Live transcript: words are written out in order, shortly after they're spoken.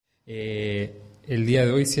El día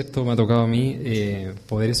de hoy, cierto, me ha tocado a mí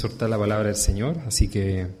poder exhortar la palabra del Señor, así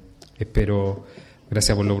que espero,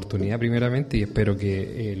 gracias por la oportunidad primeramente, y espero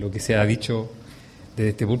que lo que se ha dicho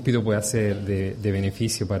desde este púlpito pueda ser de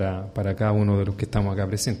beneficio para cada uno de los que estamos acá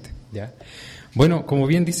presentes, ¿ya? Bueno, como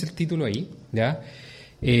bien dice el título ahí, ¿ya?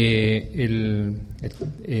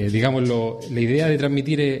 Digámoslo, la idea de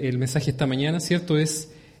transmitir el mensaje esta mañana, ¿cierto?, es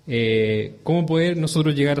cómo poder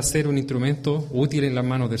nosotros llegar a ser un instrumento útil en las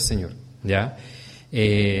manos del Señor, ¿ya?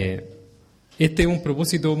 Este es un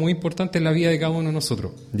propósito muy importante en la vida de cada uno de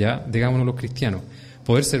nosotros, ¿ya? Digámonos los cristianos,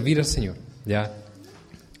 poder servir al Señor, ¿ya?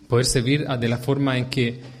 Poder servir de la forma en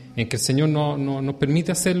que el Señor nos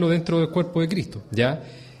permite hacerlo dentro del cuerpo de Cristo, ¿ya?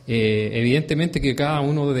 Evidentemente que cada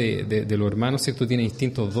uno de los hermanos, ¿cierto?, tiene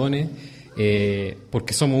distintos dones,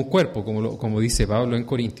 porque somos un cuerpo, como dice Pablo en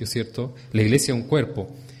Corintios, ¿cierto? La iglesia es un cuerpo,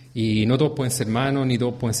 y no todos pueden ser manos, ni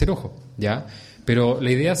todos pueden ser ojos, ¿ya? Pero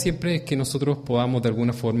la idea siempre es que nosotros podamos de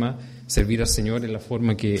alguna forma servir al Señor en la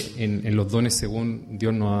forma que en los dones según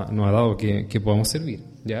Dios nos ha dado que podamos servir,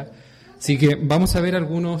 ¿ya? Así que vamos a ver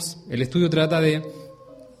el estudio trata de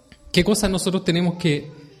qué cosas nosotros tenemos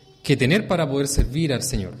que tener para poder servir al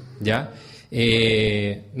Señor, ¿ya?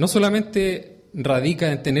 No solamente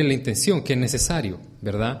radica en tener la intención, que es necesario,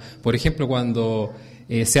 ¿verdad? Por ejemplo, cuando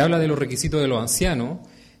se habla de los requisitos de los ancianos,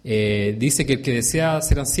 dice que el que desea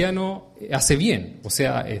ser anciano hace bien, o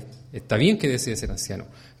sea, está bien que desee ser anciano,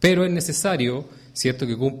 pero es necesario, ¿cierto?,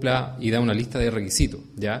 que cumpla y da una lista de requisitos,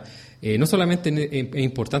 ¿ya? No solamente es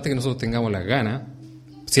importante que nosotros tengamos las ganas,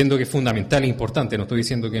 siendo que es fundamental e importante, no estoy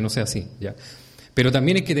diciendo que no sea así, ¿ya? Pero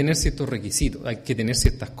también hay que tener ciertos requisitos, hay que tener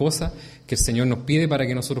ciertas cosas que el Señor nos pide para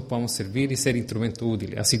que nosotros podamos servir y ser instrumentos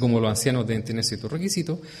útiles. Así como los ancianos deben tener ciertos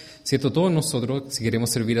requisitos, ¿cierto? Todos nosotros, si queremos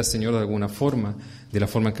servir al Señor de alguna forma, de la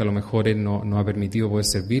forma en que a lo mejor Él nos ha permitido poder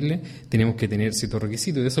servirle, tenemos que tener ciertos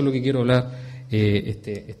requisitos. Y de eso es lo que quiero hablar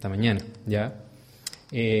esta mañana, ¿ya?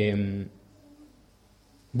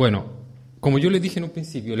 Bueno, como yo les dije en un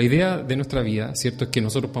principio, la idea de nuestra vida, ¿cierto?, es que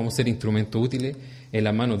nosotros podamos ser instrumentos útiles en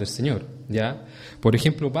las manos del Señor, ¿ya? Por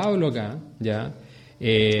ejemplo, Pablo acá, ¿ya?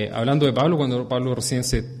 Hablando de Pablo, cuando Pablo recién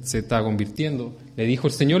se estaba convirtiendo, el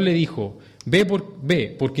Señor le dijo, ve,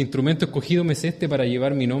 porque instrumento escogido me es este para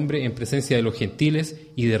llevar mi nombre en presencia de los gentiles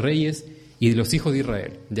y de reyes y de los hijos de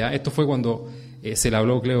Israel, ¿ya? Esto fue cuando se le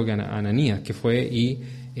habló, creo que a Ananías, que fue y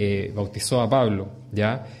bautizó a Pablo,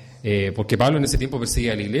 ¿ya? Porque Pablo en ese tiempo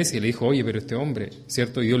perseguía a la iglesia y le dijo, oye, pero este hombre,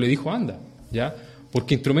 ¿cierto? Y Dios le dijo, anda, ¿ya?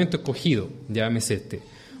 Porque instrumento escogido, ya me es este,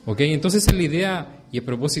 ¿ok? Entonces es la idea y el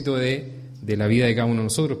propósito de la vida de cada uno de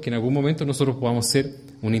nosotros, que en algún momento nosotros podamos ser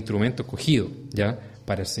un instrumento escogido, ¿ya?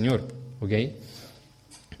 Para el Señor, ¿ok?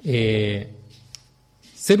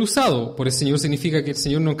 Ser usado por el Señor significa que el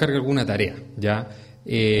Señor nos encarga alguna tarea, ¿ya?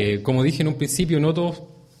 Como dije en un principio, no todos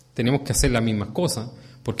tenemos que hacer las mismas cosas,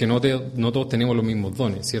 porque no todos tenemos los mismos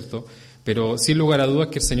dones, ¿cierto? Pero sin lugar a dudas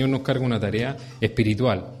que el Señor nos carga una tarea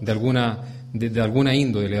espiritual, de alguna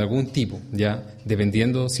índole, de algún tipo, ¿ya?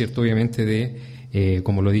 Dependiendo, ¿cierto?, obviamente de,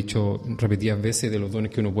 como lo he dicho repetidas veces, de los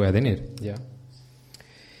dones que uno pueda tener, ¿ya?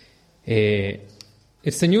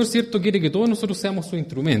 El Señor, ¿cierto?, quiere que todos nosotros seamos su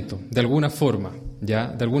instrumento, de alguna forma, ¿ya?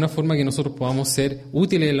 De alguna forma que nosotros podamos ser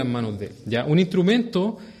útiles en las manos de Él, ¿ya? Un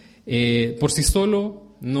instrumento, por sí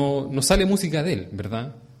solo, no sale música de él,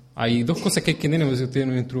 ¿verdad? Hay dos cosas que hay que tener. Si usted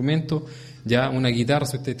tiene un instrumento, ya una guitarra,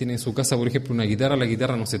 si usted tiene en su casa, por ejemplo, una guitarra, la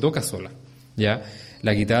guitarra no se toca sola, ¿ya?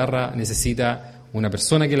 La guitarra necesita una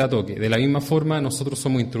persona que la toque. De la misma forma, nosotros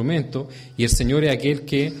somos instrumentos y el Señor es aquel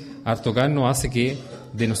que al tocarnos hace que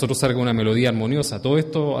de nosotros salga una melodía armoniosa. Todo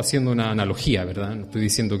esto haciendo una analogía, ¿verdad? No estoy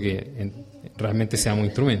diciendo que realmente seamos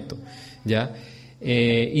instrumentos, ¿ya?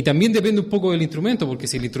 Y también depende un poco del instrumento, porque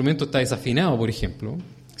si el instrumento está desafinado, por ejemplo,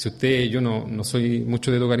 yo no soy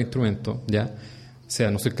mucho de tocar instrumentos, ¿ya? O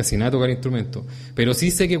sea, no soy casi nada de tocar instrumentos, pero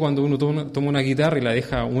sí sé que cuando uno toma una guitarra y la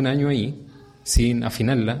deja un año ahí, sin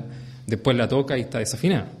afinarla, después la toca y está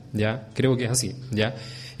desafinada, ¿ya? Creo que es así, ¿ya?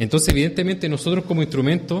 Entonces, evidentemente, nosotros como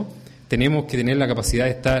instrumentos tenemos que tener la capacidad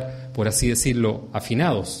de estar, por así decirlo,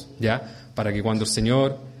 afinados, ¿ya? Para que cuando el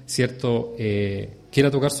Señor, ¿cierto?,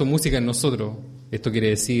 quiera tocar su música en nosotros, esto quiere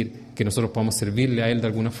decir que nosotros podamos servirle a Él de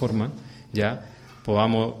alguna forma, ¿ya?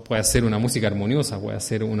 Puede ser una música armoniosa, puede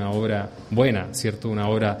ser una obra buena, ¿cierto? Una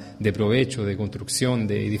obra de provecho, de construcción,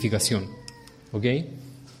 de edificación, ¿ok?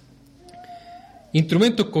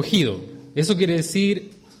 Instrumento escogido. Eso quiere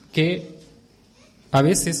decir que a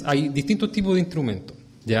veces hay distintos tipos de instrumentos,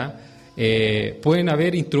 ¿ya? Pueden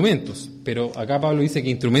haber instrumentos, pero acá Pablo dice que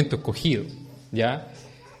instrumento escogido, ¿ya?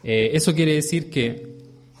 Eso quiere decir que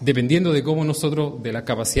dependiendo de cómo nosotros, de las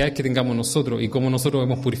capacidades que tengamos nosotros y cómo nosotros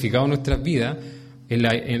hemos purificado nuestras vidas,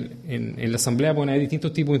 en la asamblea pueden haber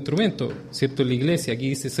distintos tipos de instrumentos, ¿cierto? En la iglesia, aquí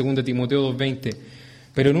dice 2 Timoteo 2:20,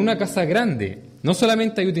 pero en una casa grande no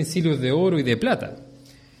solamente hay utensilios de oro y de plata,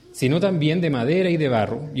 sino también de madera y de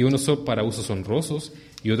barro, y unos son para usos honrosos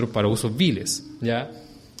y otros para usos viles, ¿ya?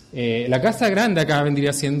 La casa grande acá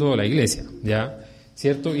vendría siendo la iglesia, ¿ya?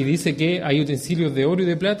 ¿Cierto? Y dice que hay utensilios de oro y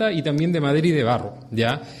de plata y también de madera y de barro,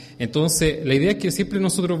 ¿ya? Entonces, la idea es que siempre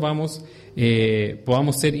nosotros podamos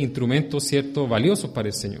ser instrumentos, ¿cierto?, valiosos para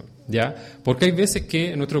el Señor, ¿ya? Porque hay veces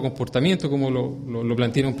que nuestro comportamiento, como lo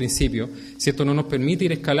planteé en un principio, ¿cierto?, no nos permite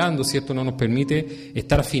ir escalando, ¿cierto?, no nos permite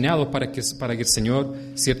estar afinados para que el Señor,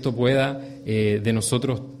 ¿cierto?, pueda de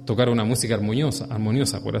nosotros tocar una música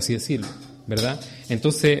armoniosa, por así decirlo, ¿verdad?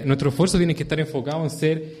 Entonces, nuestro esfuerzo tiene que estar enfocado en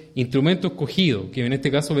ser instrumento escogido, que en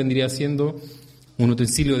este caso vendría siendo un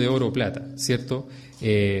utensilio de oro o plata, ¿cierto?,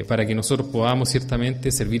 para que nosotros podamos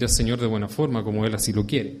ciertamente servir al Señor de buena forma, como Él así lo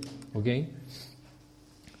quiere, ¿ok?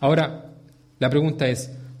 Ahora, la pregunta es,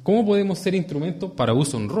 ¿cómo podemos ser instrumentos para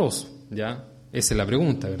uso honroso? ¿Ya? Esa es la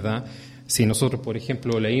pregunta, ¿verdad? Si nosotros, por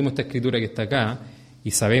ejemplo, leímos esta escritura que está acá y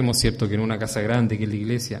sabemos, ¿cierto?, que en una casa grande, que es la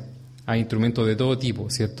iglesia, hay instrumentos de todo tipo,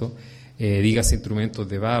 ¿cierto?, dígase instrumentos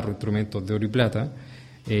de barro, instrumentos de oro y plata,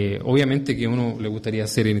 obviamente que a uno le gustaría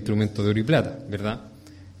hacer el instrumento de oro y plata, ¿verdad?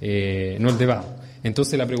 No el de barro.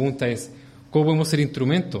 Entonces la pregunta es, ¿cómo podemos ser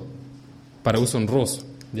instrumentos para uso honroso?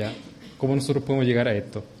 ¿Ya? ¿Cómo nosotros podemos llegar a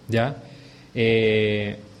esto? ¿Ya?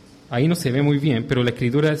 Ahí no se ve muy bien, pero la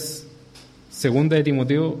escritura es 2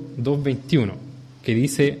 Timoteo 2:21, que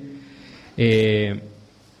dice,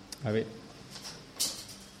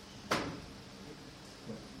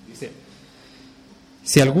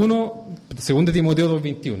 si alguno, 2 Timoteo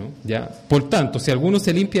 2:21, ¿ya? Por tanto, si alguno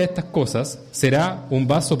se limpia de estas cosas, será un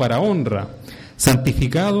vaso para honra,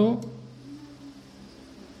 santificado,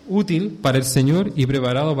 útil para el Señor y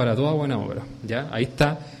preparado para toda buena obra, ¿ya? Ahí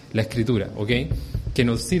está la escritura, ¿ok?, que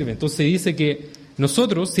nos sirve. Entonces dice que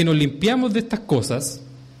nosotros, si nos limpiamos de estas cosas,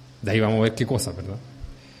 de ahí vamos a ver qué cosas, ¿verdad?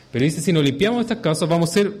 Pero dice, si nos limpiamos de estas cosas, vamos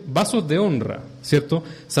a ser vasos de honra, ¿cierto?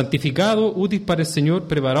 Santificados, útiles para el Señor,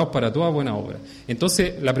 preparados para toda buena obra.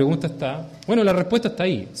 Entonces, la pregunta está, bueno, la respuesta está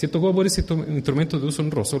ahí, ¿cierto? ¿Cómo poder ser instrumentos de uso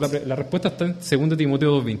honroso? La respuesta está en 2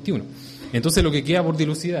 Timoteo 2:21. Entonces, lo que queda por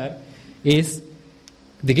dilucidar es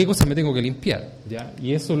de qué cosas me tengo que limpiar, ¿ya?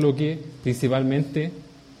 Y eso es lo que principalmente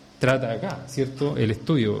trata acá, ¿cierto? Este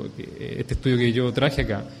estudio que yo traje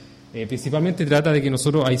acá, principalmente trata de que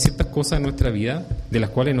nosotros hay ciertas cosas en nuestra vida de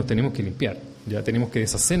las cuales nos tenemos que limpiar, ya tenemos que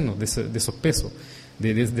deshacernos de esos pesos,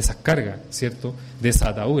 de esas cargas, ¿cierto?, de esas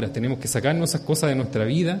ataduras, tenemos que sacarnos esas cosas de nuestra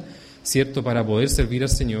vida, ¿cierto?, para poder servir al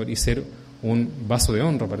Señor y ser un vaso de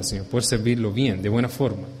honra para el Señor, poder servirlo bien, de buena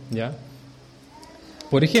forma, ¿ya?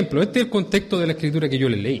 Por ejemplo, este es el contexto de la escritura que yo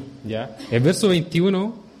les leí, ¿ya? El verso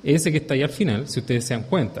 21, ese que está ahí al final, si ustedes se dan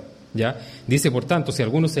cuenta, ¿ya? Dice, por tanto, si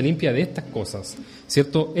alguno se limpia de estas cosas,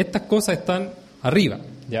 ¿cierto? Estas cosas están arriba,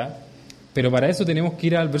 ¿ya? Pero para eso tenemos que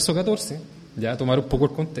ir al verso 14, ¿ya? Tomar un poco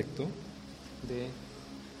el contexto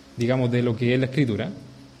de lo que es la escritura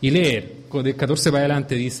y leer, del 14 para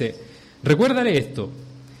adelante dice, recuérdale esto,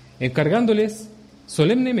 encargándoles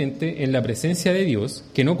solemnemente en la presencia de Dios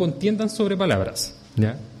que no contiendan sobre palabras,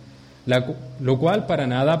 ¿ya? Lo cual para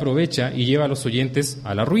nada aprovecha y lleva a los oyentes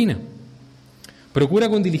a la ruina. Procura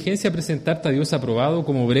con diligencia presentarte a Dios aprobado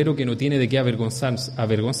como obrero que no tiene de qué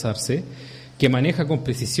avergonzarse, que maneja con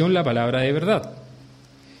precisión la palabra de verdad.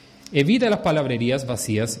 Evita las palabrerías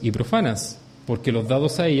vacías y profanas, porque los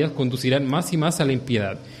dados a ellas conducirán más y más a la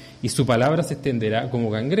impiedad, y su palabra se extenderá como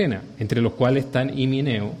gangrena, entre los cuales están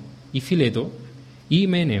Himeneo y Fileto,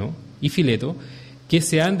 que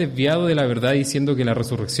se han desviado de la verdad diciendo que la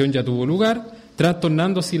resurrección ya tuvo lugar,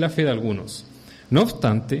 trastornando así la fe de algunos. No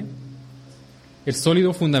obstante, el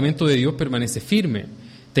sólido fundamento de Dios permanece firme,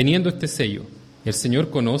 teniendo este sello: el Señor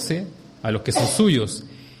conoce a los que son suyos,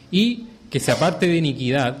 y que se aparte de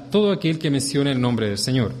iniquidad todo aquel que mencione el nombre del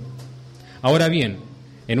Señor. Ahora bien,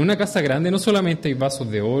 en una casa grande no solamente hay vasos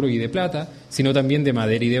de oro y de plata, sino también de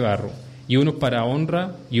madera y de barro, y unos para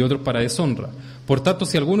honra y otros para deshonra. Por tanto,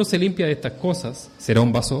 si alguno se limpia de estas cosas, será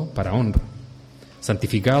un vaso para honra,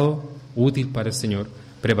 santificado, útil para el Señor,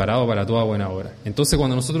 preparado para toda buena obra. Entonces,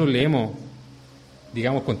 cuando nosotros leemos,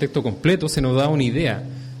 digamos, contexto completo, se nos da una idea,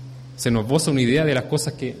 se nos boza una idea de las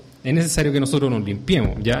cosas que es necesario que nosotros nos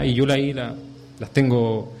limpiemos, ¿ya? Y yo ahí las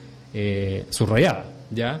tengo subrayadas,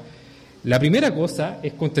 ¿ya? La primera cosa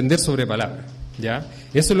es contender sobre palabras, ¿ya?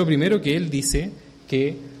 Eso es lo primero que él dice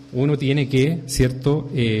que uno tiene que, ¿cierto?,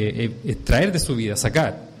 extraer de su vida,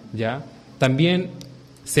 sacar, ¿ya? También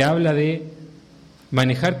se habla de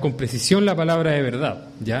manejar con precisión la palabra de verdad,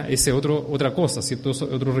 ¿ya? Ese es otra cosa, ¿cierto?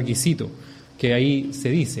 Otro requisito que ahí se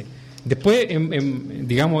dice. Después,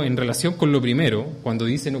 digamos, en relación con lo primero, cuando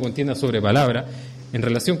dice no contienda sobre palabra, en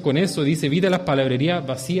relación con eso dice evita las palabrerías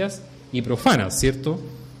vacías y profanas, ¿cierto?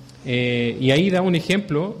 Y ahí da un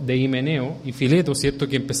ejemplo de Himeneo y Fileto, ¿cierto?,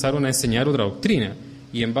 que empezaron a enseñar otra doctrina.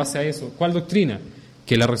 Y en base a eso, ¿cuál doctrina?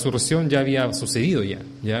 Que la resurrección ya había sucedido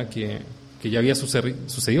que ya había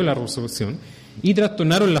sucedido la resurrección, y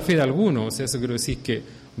trastornaron la fe de algunos. O sea, eso quiero decir que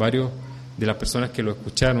varios de las personas que lo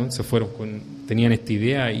escucharon tenían esta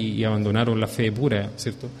idea y abandonaron la fe pura,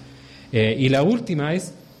 ¿cierto? Y la última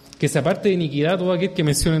es que se aparte de iniquidad todo aquel que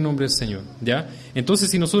menciona el nombre del Señor, ¿ya? Entonces,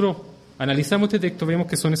 si nosotros analizamos este texto, vemos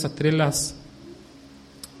que son esas tres las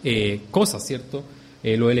cosas, ¿cierto?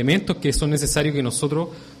 Los elementos que son necesarios que nosotros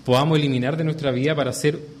podamos eliminar de nuestra vida para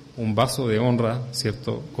ser un vaso de honra,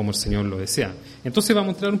 ¿cierto?, como el Señor lo desea. Entonces vamos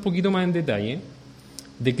a entrar un poquito más en detalle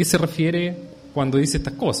de qué se refiere cuando dice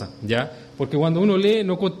estas cosas, ¿ya? Porque cuando uno lee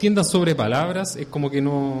no contienda sobre palabras, es como que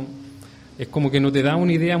no te da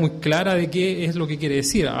una idea muy clara de qué es lo que quiere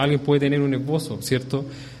decir. Alguien puede tener un esbozo, ¿cierto?,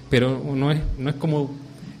 pero no es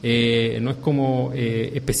como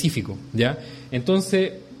específico, ¿ya?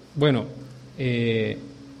 Entonces, bueno,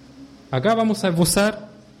 acá vamos a esbozar,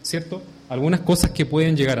 ¿cierto?, algunas cosas que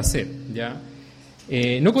pueden llegar a ser, ¿ya?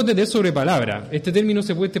 No contender sobre palabra. Este término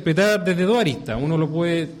se puede interpretar desde dos aristas. Uno lo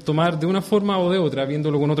puede tomar de una forma o de otra,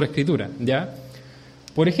 viéndolo con otra escritura, ¿ya?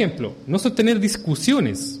 Por ejemplo, no sostener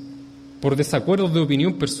discusiones por desacuerdos de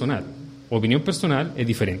opinión personal. Opinión personal es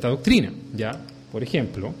diferente a doctrina, ¿ya? Por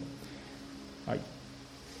ejemplo,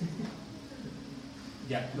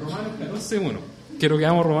 Romanos 14:1. Quiero que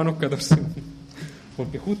hagamos Romanos 14:1,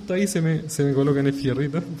 porque justo ahí se me coloca en el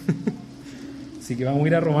fierrito. Así que vamos a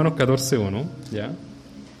ir a Romanos 14:1, ¿ya?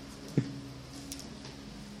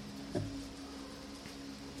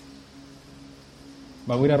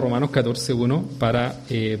 Vamos a ir a Romanos 14:1 para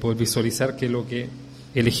poder visualizar que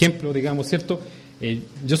el ejemplo, digamos, ¿cierto?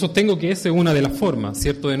 Yo sostengo que esa es una de las formas,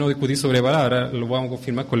 ¿cierto?, de no discutir sobre palabras. Lo vamos a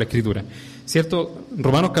confirmar con la Escritura, ¿cierto?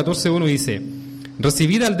 Romanos 14:1 dice: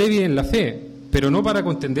 recibid al débil en la fe, pero no para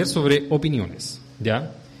contender sobre opiniones,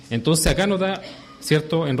 ¿ya? Entonces acá nos da,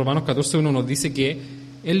 ¿cierto?, en Romanos 14:1 nos dice que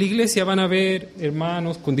en la iglesia van a haber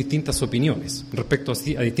hermanos con distintas opiniones respecto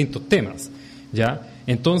a distintos temas, ¿ya?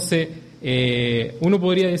 Entonces, uno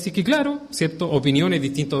podría decir que, claro, ¿cierto?, opiniones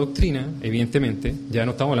distintas a doctrina, evidentemente. Ya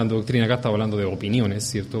no estamos hablando de doctrina acá, estamos hablando de opiniones,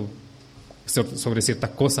 ¿cierto?, sobre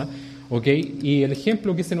ciertas cosas, ¿ok? Y el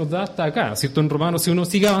ejemplo que se nos da hasta acá, ¿cierto?, en Romanos, si uno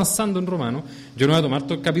sigue avanzando en Romanos, yo no voy a tomar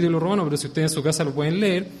todo el capítulo romano, pero si ustedes en su casa lo pueden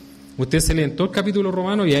leer, ustedes se leen todo el capítulo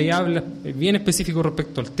romano y ahí habla bien específico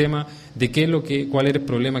respecto al tema de cuál era el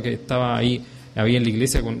problema que había en la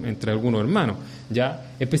iglesia entre algunos hermanos,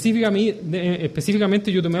 ¿ya?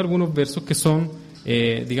 Específicamente yo tomé algunos versos que son,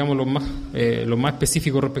 digamos, los más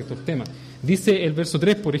específicos respecto al tema. Dice el verso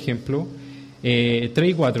 3, por ejemplo, 3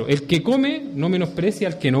 y 4: el que come no menosprecia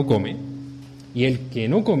al que no come, y el que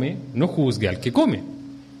no come no juzgue al que come,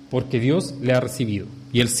 porque Dios le ha recibido.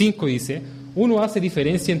 Y el 5 dice: uno hace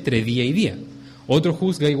diferencia entre día y día, otro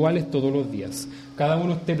juzga iguales todos los días. Cada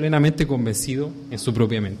uno esté plenamente convencido en su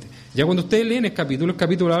propia mente. Ya cuando ustedes leen el capítulo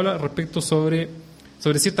habla respecto sobre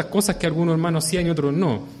ciertas cosas que algunos hermanos hacían y otros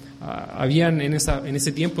no. Habían en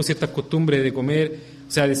ese tiempo ciertas costumbres de comer,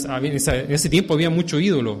 o sea, en ese tiempo había muchos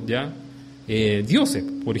ídolos, ¿ya? Dioses,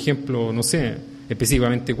 por ejemplo, no sé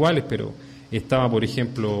específicamente cuáles, pero estaba, por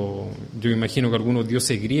ejemplo, yo me imagino que algunos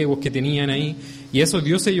dioses griegos que tenían ahí, y a esos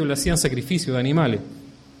dioses ellos le hacían sacrificio de animales.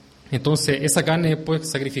 Entonces esa carne después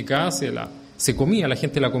sacrificada se comía, la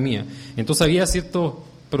gente la comía. Entonces había cierto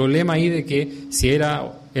problema ahí de que si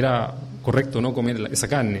era correcto no comer esa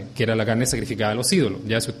carne, que era la carne sacrificada a los ídolos.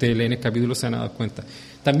 Ya si ustedes leen el capítulo se van a dar cuenta.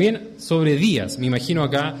 También sobre días, me imagino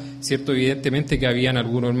acá, cierto, evidentemente que habían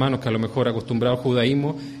algunos hermanos que a lo mejor acostumbrados al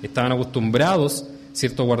judaísmo estaban acostumbrados,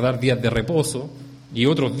 cierto, a guardar días de reposo y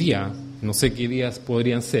otros días, no sé qué días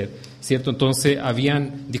podrían ser, cierto. Entonces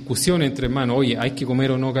habían discusiones entre hermanos: oye, hay que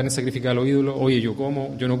comer o no carne sacrificada a los ídolos, oye, yo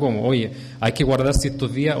como, yo no como, oye, hay que guardar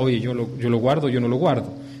ciertos días, oye, yo lo guardo, yo no lo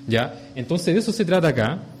guardo, ¿ya? Entonces de eso se trata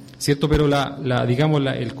acá, ¿cierto? Pero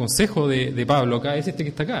el consejo de Pablo acá es este que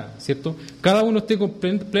está acá, ¿cierto? Cada uno esté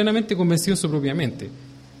plenamente convencido en su propia mente.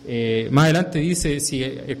 Más adelante dice: si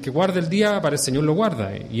el que guarda el día, para el Señor lo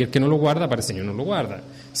guarda, y el que no lo guarda, para el Señor no lo guarda,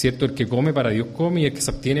 ¿cierto? El que come, para Dios come, y el que se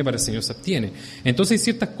abstiene, para el Señor se abstiene. Entonces hay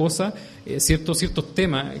ciertas cosas, ciertos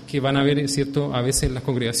temas que van a haber, ¿cierto?, a veces en las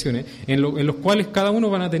congregaciones, en los cuales cada uno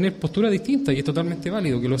van a tener posturas distintas, y es totalmente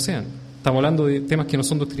válido que lo sean. Estamos hablando de temas que no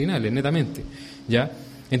son doctrinales, netamente, ¿ya?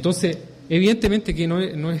 Entonces, evidentemente que no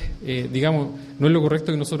es lo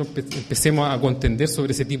correcto que nosotros empecemos a contender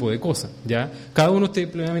sobre ese tipo de cosas, ¿ya? Cada uno esté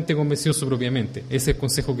plenamente convencido de su propia mente. Ese es el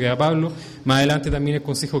consejo que da Pablo. Más adelante también el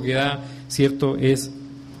consejo que da, ¿cierto?, es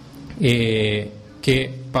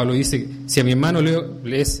que Pablo dice, si a mi hermano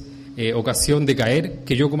le es ocasión de caer,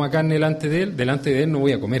 que yo coma carne delante de él no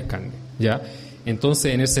voy a comer carne, ¿ya?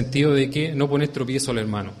 Entonces, en el sentido de que no poner tropiezo al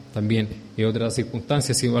hermano, también en otras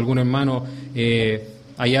circunstancias, si algún hermano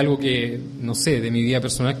hay algo que, no sé, de mi vida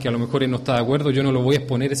personal que a lo mejor él no está de acuerdo, yo no lo voy a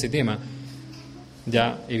exponer ese tema,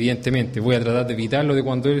 ya, evidentemente, voy a tratar de evitarlo de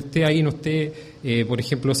cuando él esté ahí, no esté, por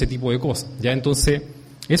ejemplo, ese tipo de cosas, ya, entonces,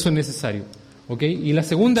 eso es necesario, ¿ok? Y la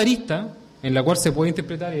segunda arista en la cual se puede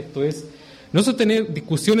interpretar esto es no sostener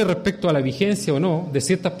discusiones respecto a la vigencia o no de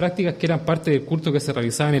ciertas prácticas que eran parte del culto que se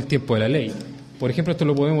realizaba en el tiempo de la ley. Por ejemplo, esto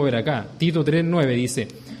lo podemos ver acá. Tito 3:9 dice,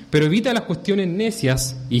 pero evita las cuestiones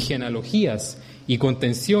necias y genealogías y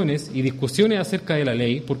contenciones y discusiones acerca de la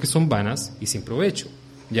ley porque son vanas y sin provecho,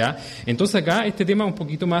 ¿ya? Entonces acá este tema es un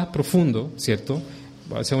poquito más profundo, ¿cierto?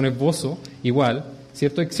 O sea, un esbozo igual,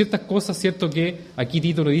 ¿cierto? Hay ciertas cosas, ¿cierto?, que aquí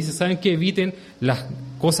Tito lo dice, ¿saben qué? Eviten las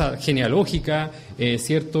cosas genealógicas,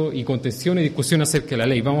 ¿cierto?, y contenciones y discusiones acerca de la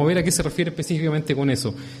ley. Vamos a ver a qué se refiere específicamente con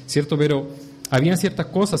eso, ¿cierto? Pero habían ciertas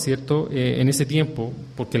cosas, ¿cierto?, en ese tiempo,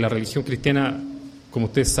 porque la religión cristiana, como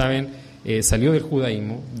ustedes saben, salió del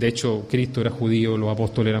judaísmo. De hecho, Cristo era judío, los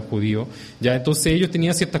apóstoles eran judíos, ¿ya? Entonces ellos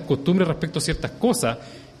tenían ciertas costumbres respecto a ciertas cosas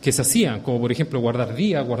que se hacían, como por ejemplo guardar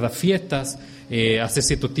días, guardar fiestas, hacer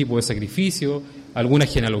ciertos tipos de sacrificios, alguna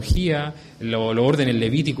genealogía, los órdenes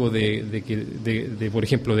levíticos de por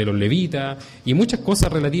ejemplo, de los levitas, y muchas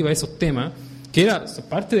cosas relativas a esos temas que eran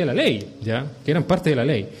parte de la ley, ¿ya? Que eran parte de la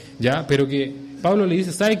ley, ¿ya? Pero que Pablo le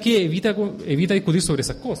dice, ¿sabe qué? Evita discutir sobre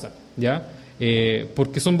esas cosas, ¿ya?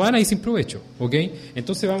 Porque son vanas y sin provecho, ¿ok?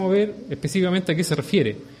 Entonces vamos a ver específicamente a qué se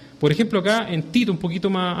refiere. Por ejemplo, acá en Tito, un poquito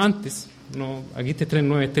más antes, no, aquí este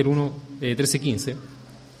 3.9, este el 1, 13.15,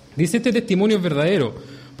 dice, este testimonio es verdadero,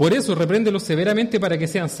 por eso repréndelos severamente para que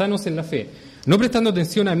sean sanos en la fe, no prestando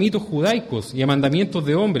atención a mitos judaicos y a mandamientos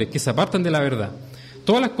de hombres que se apartan de la verdad.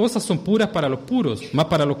 Todas las cosas son puras para los puros, más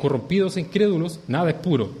para los corrompidos e incrédulos nada es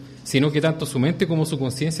puro, sino que tanto su mente como su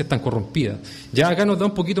conciencia están corrompidas. Ya acá nos da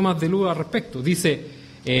un poquito más de luz al respecto. Dice,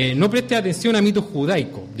 no preste atención a mitos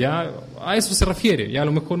judaicos, ya a eso se refiere. Ya a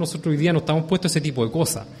lo mejor nosotros hoy día no estamos puestos a ese tipo de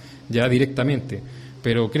cosas, ya directamente.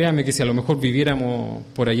 Pero créanme que si a lo mejor viviéramos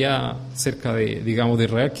por allá cerca de, digamos, de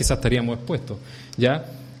Israel, quizás estaríamos expuestos, ¿ya?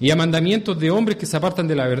 Y a mandamientos de hombres que se apartan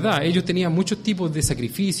de la verdad. Ellos tenían muchos tipos de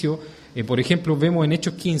sacrificios. Por ejemplo, vemos en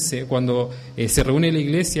Hechos 15, cuando se reúne la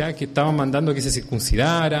iglesia, que estaban mandando a que se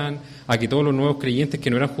circuncidaran, a que todos los nuevos creyentes que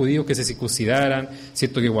no eran judíos que se circuncidaran,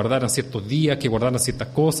 ¿cierto?, que guardaran ciertos días, que guardaran ciertas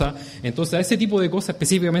cosas. Entonces, a ese tipo de cosas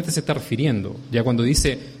específicamente se está refiriendo. Ya cuando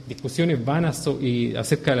dice discusiones vanas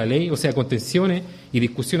acerca de la ley, o sea, contenciones y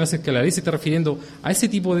discusiones acerca de la ley, se está refiriendo a ese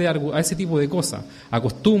tipo de cosas, a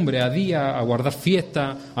costumbres, a días, a guardar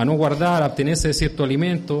fiestas, a no guardar, a abstenerse de ciertos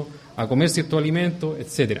alimentos, a comer ciertos alimentos,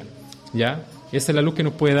 etcétera. ¿Ya? Esa es la luz que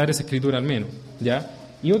nos puede dar esa escritura al menos, ¿ya?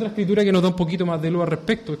 Y otra escritura que nos da un poquito más de luz al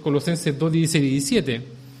respecto es Colosenses 2, 16 y 17.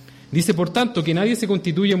 Dice, por tanto, que nadie se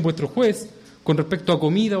constituya en vuestro juez con respecto a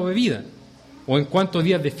comida o bebida, o en cuanto a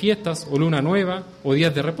días de fiestas, o luna nueva, o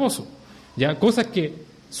días de reposo, ¿ya? Cosas que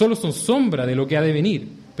solo son sombra de lo que ha de venir,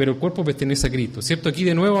 pero el cuerpo pertenece a Cristo, ¿cierto? Aquí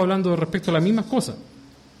de nuevo hablando respecto a las mismas cosas.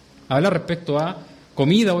 Habla respecto a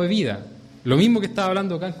comida o bebida, lo mismo que estaba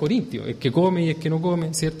hablando acá en Corintios, el que come y el que no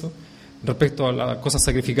come, ¿cierto? Respecto a las cosas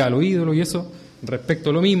sacrificadas a los ídolos y eso,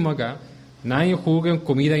 respecto a lo mismo acá, nadie juzga en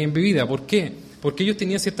comida y en bebida. ¿Por qué? Porque ellos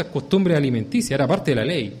tenían ciertas costumbres alimenticias, era parte de la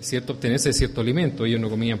ley, ¿cierto? Obtenerse de ciertos alimentos. Ellos no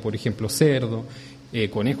comían, por ejemplo, cerdo,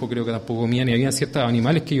 conejo creo que tampoco comían, y había ciertos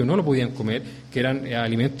animales que ellos no lo podían comer, que eran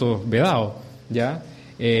alimentos vedados, ¿ya?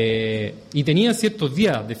 Y tenían ciertos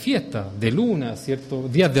días de fiesta, de luna,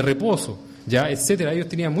 ciertos días de reposo, ya, etcétera. Ellos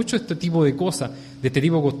tenían mucho este tipo de cosas, de este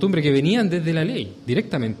tipo de costumbres que venían desde la ley,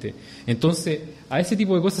 directamente. Entonces, a ese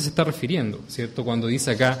tipo de cosas se está refiriendo, ¿cierto? Cuando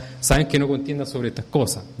dice acá, saben que no contiendan sobre estas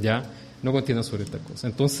cosas, ¿ya? No contiendan sobre estas cosas.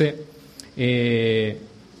 Entonces,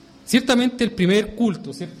 ciertamente el primer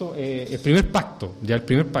culto, ¿cierto? El primer pacto,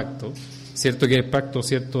 ¿cierto? Que es el pacto,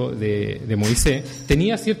 ¿cierto?, de Moisés,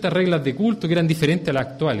 tenía ciertas reglas de culto que eran diferentes a las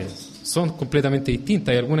actuales. Son completamente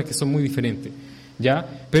distintas, hay algunas que son muy diferentes, ¿ya?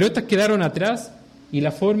 Pero estas quedaron atrás y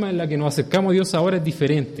la forma en la que nos acercamos a Dios ahora es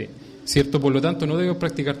diferente, ¿cierto? Por lo tanto, no debemos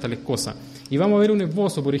practicar tales cosas. Y vamos a ver un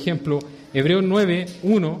esbozo, por ejemplo, Hebreos 9,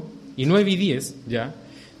 1 y 9 y 10, ¿ya?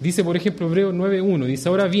 Dice, por ejemplo, Hebreos 9, 1, dice,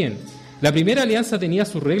 ahora bien, la primera alianza tenía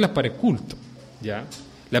sus reglas para el culto, ¿ya?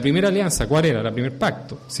 La primera alianza, ¿cuál era? El primer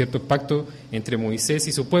pacto, ¿cierto? El pacto entre Moisés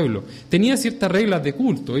y su pueblo. Tenía ciertas reglas de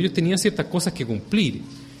culto, ellos tenían ciertas cosas que cumplir,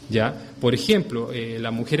 ¿ya? Por ejemplo,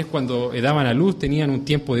 las mujeres cuando daban a luz tenían un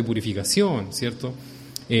tiempo de purificación, ¿cierto?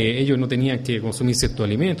 Ellos no tenían que consumir ciertos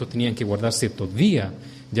alimentos, tenían que guardar ciertos días,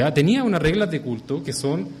 ¿ya? Tenía unas reglas de culto que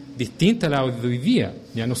son distintas a las de hoy día,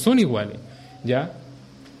 ya no son iguales, ¿ya?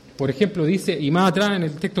 Por ejemplo, dice, y más atrás en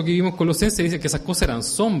el texto que vimos Colosenses, dice que esas cosas eran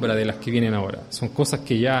sombra de las que vienen ahora. Son cosas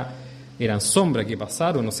que ya eran sombra, que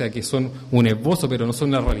pasaron, o sea, que son un esbozo, pero no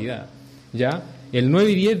son la realidad. ¿Ya? El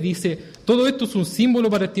 9 y 10 dice, todo esto es un símbolo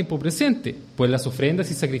para el tiempo presente, pues las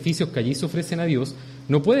ofrendas y sacrificios que allí se ofrecen a Dios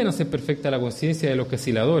no pueden hacer perfecta la conciencia de los que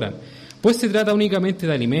así la adoran, pues se trata únicamente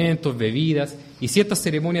de alimentos, bebidas y ciertas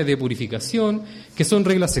ceremonias de purificación que son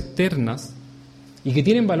reglas externas y que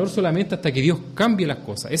tienen valor solamente hasta que Dios cambie las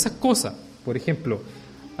cosas. Esas cosas, por ejemplo,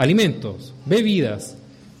 alimentos, bebidas,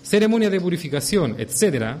 ceremonias de purificación,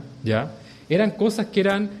 etcétera, ¿ya? Eran cosas que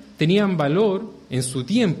tenían valor en su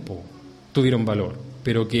tiempo, tuvieron valor,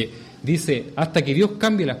 pero que dice hasta que Dios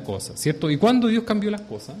cambie las cosas, ¿cierto? ¿Y cuándo Dios cambió las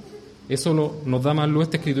cosas? Eso nos da más luz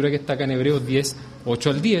esta escritura que está acá en Hebreos 10, 8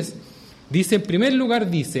 al 10. Dice, en primer lugar,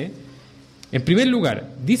 dice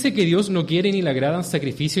que Dios no quiere ni le agradan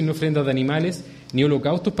sacrificios ni ofrendas de animales, ni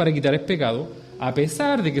holocaustos para quitar el pecado, a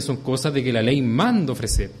pesar de que son cosas de que la ley manda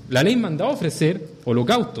ofrecer. La ley mandaba ofrecer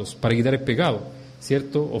holocaustos para quitar el pecado,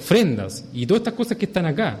 ¿cierto? Ofrendas y todas estas cosas que están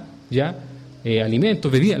acá, ¿ya?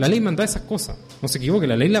 Alimentos, bebidas, la ley mandaba esas cosas. No se equivoque,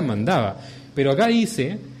 la ley las mandaba. Pero acá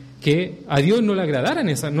dice que a Dios no le agradaban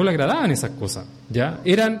esas cosas, ¿ya?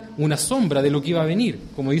 Eran una sombra de lo que iba a venir,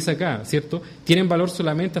 como dice acá, ¿cierto? Tienen valor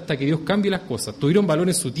solamente hasta que Dios cambie las cosas. Tuvieron valor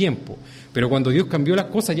en su tiempo, pero cuando Dios cambió las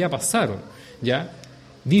cosas ya pasaron, ¿ya?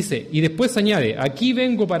 Dice, y después añade, aquí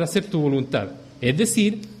vengo para hacer tu voluntad. Es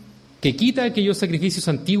decir, que quita aquellos sacrificios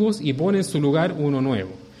antiguos y pone en su lugar uno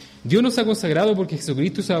nuevo. Dios nos ha consagrado porque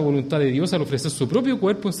Jesucristo hizo la voluntad de Dios al ofrecer su propio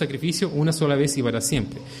cuerpo en sacrificio una sola vez y para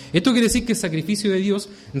siempre. Esto quiere decir que el sacrificio de Dios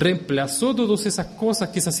reemplazó todas esas cosas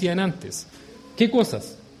que se hacían antes. ¿Qué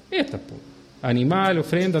cosas? Estas, animal,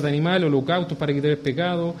 ofrendas de animal, holocaustos para quitar el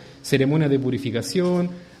pecado, ceremonias de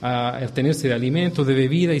purificación, abstenerse de alimentos, de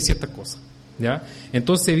bebida y ciertas cosas, ¿ya?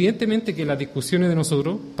 Entonces, evidentemente que las discusiones de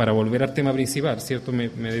nosotros, para volver al tema principal, ¿cierto? Me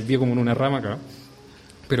desvío como en una rama acá.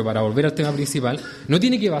 Pero para volver al tema principal, no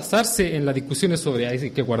tiene que basarse en las discusiones sobre si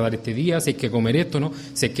hay que guardar este día, si hay que comer esto, ¿no?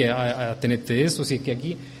 Si hay que abstenerte de eso, si es que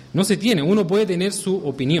aquí... No se tiene, uno puede tener su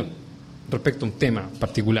opinión respecto a un tema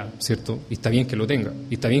particular, ¿cierto? Y está bien que lo tenga,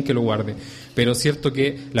 y está bien que lo guarde. Pero es cierto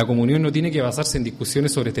que la comunión no tiene que basarse en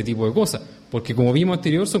discusiones sobre este tipo de cosas, porque como vimos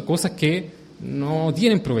anterior, son cosas que no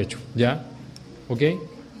tienen provecho, ¿ya? ¿Ok?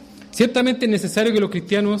 Ciertamente es necesario que los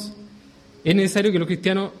cristianos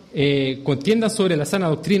contiendan sobre la sana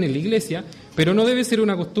doctrina en la iglesia, pero no debe ser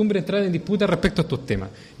una costumbre entrar en disputa respecto a estos temas.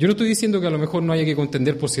 Yo no estoy diciendo que a lo mejor no haya que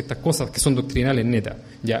contender por ciertas cosas que son doctrinales netas,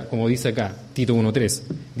 ya, como dice acá, Tito 1.3.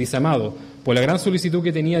 Dice, amado, por la gran solicitud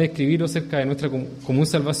que tenía de escribirlo acerca de nuestra común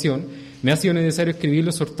salvación, me ha sido necesario escribirlo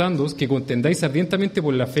exhortándoos que contendáis ardientemente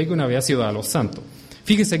por la fe que una vez ha sido dada a los santos.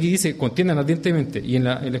 Fíjese, aquí dice, contiendan ardientemente, y en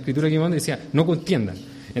la escritura que manda decía, no contiendan.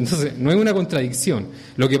 Entonces, no es una contradicción.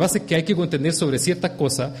 Lo que pasa es que hay que contender sobre ciertas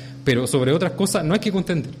cosas, pero sobre otras cosas no hay que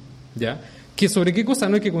contender, ¿ya? ¿Sobre qué cosas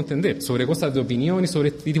no hay que contender? Sobre cosas de opinión y sobre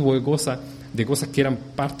este tipo de cosas que eran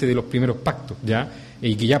parte de los primeros pactos, ¿ya?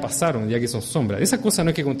 Y que ya pasaron, ya que son sombras. De esas cosas no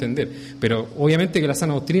hay que contender, pero obviamente que la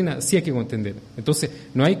sana doctrina sí hay que contender. Entonces,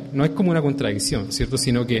 no es como una contradicción, ¿cierto?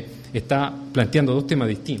 Sino que está planteando dos temas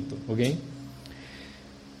distintos, ¿ok?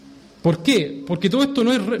 ¿Por qué? Porque todo esto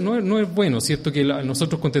no es bueno, ¿cierto? Que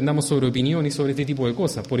nosotros contendamos sobre opinión y sobre este tipo de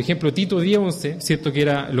cosas. Por ejemplo, Tito 10:11, ¿cierto? Que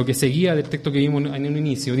era lo que seguía del texto que vimos en un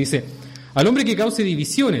inicio, dice, al hombre que cause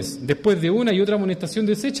divisiones, después de una y otra amonestación,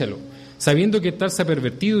 deséchalo, sabiendo que tal se ha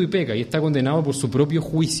pervertido y peca y está condenado por su propio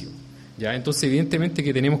juicio. ¿Ya? Entonces, evidentemente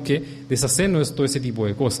que tenemos que deshacernos de todo ese tipo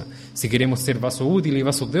de cosas, si queremos ser vasos útiles y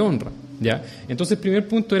vasos de honra. ¿Ya? Entonces, el primer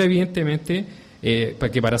punto era evidentemente...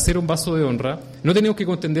 para ser un vaso de honra no tenemos que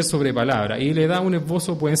contender sobre palabras, y le da un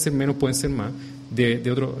esbozo, pueden ser menos, pueden ser más,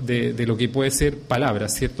 de lo que puede ser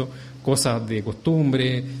palabras, ¿cierto? Cosas de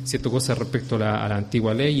costumbre, ¿cierto? Cosas respecto a la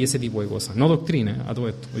antigua ley y ese tipo de cosas, no doctrina a todo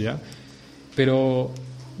esto, ¿ya? Pero,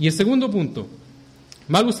 y el segundo punto,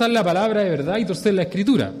 mal usar la palabra de verdad y torcer la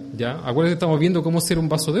escritura, ¿ya? Acuérdense, estamos viendo cómo ser un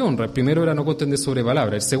vaso de honra. El primero era no contender sobre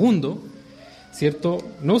palabras, el segundo, ¿cierto?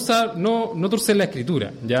 No torcer la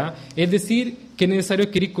escritura, ¿ya? Es decir, que es necesario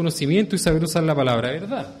adquirir conocimiento y saber usar la palabra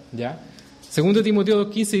verdad, ¿ya? Segundo Timoteo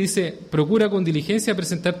 2:15 dice, procura con diligencia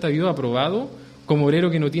presentarte a Dios aprobado, como obrero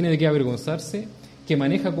que no tiene de qué avergonzarse que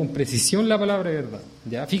maneja con precisión la palabra de verdad,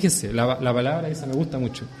 ¿ya? Fíjense, la palabra esa me gusta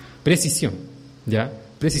mucho, precisión, ¿ya?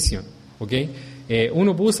 Precisión, ¿ok?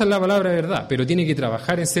 Uno puede usar la palabra de verdad, pero tiene que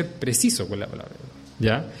trabajar en ser preciso con la palabra de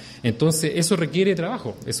verdad, ¿ya? Entonces, eso requiere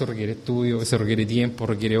trabajo, eso requiere estudio, eso requiere tiempo,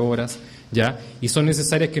 requiere horas, ¿ya? Y son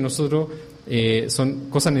necesarias que nosotros, son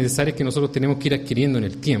cosas necesarias que nosotros tenemos que ir adquiriendo en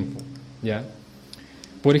el tiempo, ¿ya?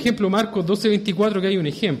 Por ejemplo, Marcos 12:24, que hay un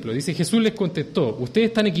ejemplo. Dice, Jesús les contestó, ustedes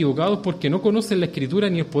están equivocados porque no conocen la Escritura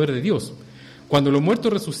ni el poder de Dios. Cuando los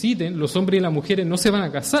muertos resuciten, los hombres y las mujeres no se van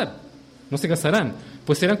a casar, no se casarán,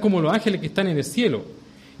 pues serán como los ángeles que están en el cielo.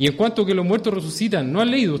 Y en cuanto a que los muertos resucitan, ¿no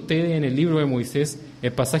han leído ustedes en el libro de Moisés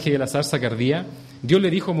el pasaje de la zarza que ardía? Dios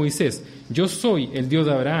le dijo a Moisés, yo soy el Dios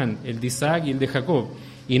de Abraham, el de Isaac y el de Jacob,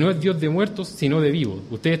 y no es Dios de muertos, sino de vivos.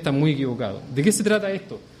 Ustedes están muy equivocados. ¿De qué se trata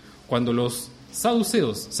esto? Cuando los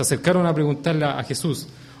saduceos se acercaron a preguntarle a Jesús,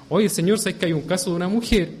 oye Señor, ¿sabes que hay un caso de una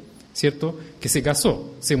mujer, ¿cierto?, que se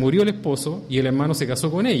casó, se murió el esposo y el hermano se casó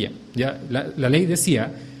con ella? Ya la ley decía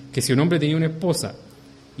que si un hombre tenía una esposa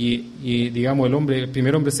y digamos el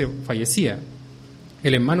primer hombre se fallecía,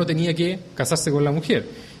 el hermano tenía que casarse con la mujer,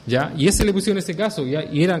 ¿ya? Y ese le pusieron ese caso, ¿ya?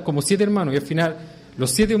 Y eran como 7 hermanos y al final los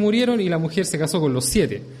 7 murieron y la mujer se casó con los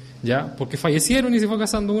 7, ¿ya? Porque fallecieron y se fue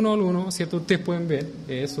casando uno al uno, ¿cierto? Ustedes pueden ver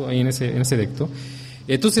eso ahí en ese texto.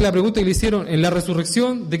 Entonces la pregunta que le hicieron, en la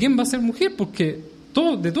resurrección, ¿de quién va a ser mujer? Porque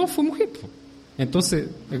de todos fue mujer. Entonces,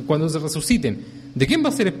 cuando se resuciten, ¿de quién va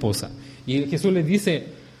a ser esposa? Y Jesús les dice,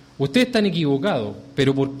 ustedes están equivocados,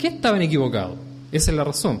 pero ¿por qué estaban equivocados? Esa es la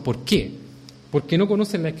razón. ¿Por qué? Porque no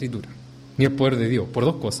conocen la Escritura, ni el poder de Dios, por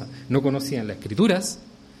 2 cosas. No conocían las Escrituras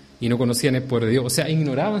y no conocían el poder de Dios. O sea,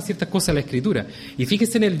 ignoraban ciertas cosas de la Escritura. Y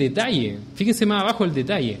fíjense en el detalle, fíjense más abajo el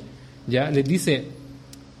detalle. Ya les dice,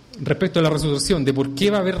 respecto a la resurrección, de por qué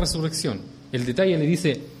va a haber resurrección. El detalle le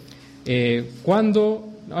dice, cuando...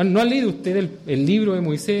 ¿No ha leído usted el libro de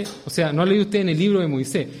Moisés? O sea, ¿no ha leído usted en el libro de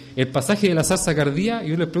Moisés el pasaje de la zarza que ardía? Y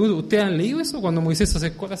yo les pregunto, ¿ustedes han leído eso cuando Moisés se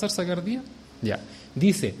acercó a la zarza que ardía? Ya.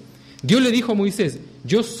 Dice, Dios le dijo a Moisés,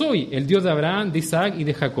 yo soy el Dios de Abraham, de Isaac y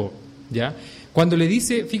de Jacob. ¿Ya? Cuando le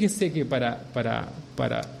dice, fíjense que para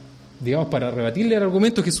rebatirle el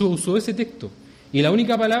argumento, Jesús usó ese texto. Y la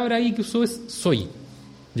única palabra ahí que usó es soy.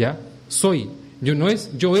 ¿Ya? Soy. Yo no es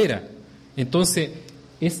yo era. Entonces,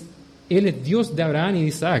 Él es Dios de Abraham y de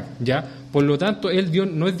Isaac, ¿ya? Por lo tanto, Él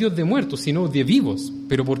no es Dios de muertos, sino de vivos.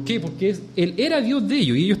 ¿Pero por qué? Porque Él era Dios de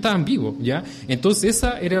ellos y ellos estaban vivos, ¿ya? Entonces, ese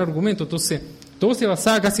era el argumento. Entonces, todo se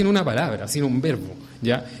basaba casi en una palabra, así en un verbo,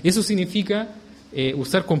 ¿ya? Eso significa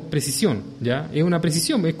usar con precisión, ¿ya? Es una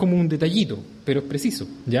precisión, es como un detallito, pero es preciso,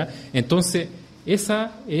 ¿ya? Entonces,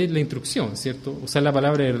 esa es la instrucción, ¿cierto? Usar la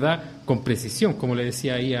palabra de verdad con precisión, como le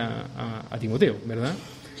decía ahí a Timoteo, ¿verdad?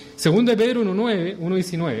 Segunda de Pedro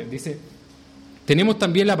 1:19, dice, tenemos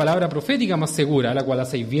también la palabra profética más segura, a la cual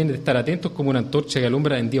hacéis bien de estar atentos como una antorcha que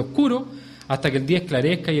alumbra en día oscuro, hasta que el día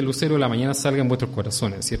esclarezca y el lucero de la mañana salga en vuestros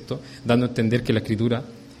corazones, ¿cierto? Dando a entender que la Escritura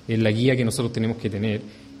es la guía que nosotros tenemos que tener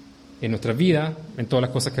en nuestras vidas, en todas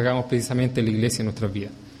las cosas que hagamos precisamente en la iglesia en nuestras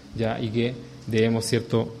vidas, ¿ya? Y que debemos,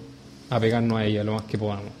 ¿cierto?, apegarnos a ella lo más que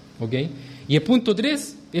podamos, ¿ok? Y el punto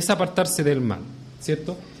 3 es apartarse del mal,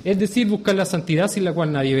 ¿cierto? Es decir, buscar la santidad sin la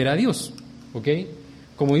cual nadie verá a Dios, ¿ok?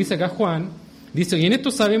 Como dice acá Juan, dice, y en esto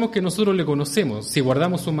sabemos que nosotros le conocemos si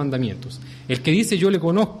guardamos sus mandamientos. El que dice yo le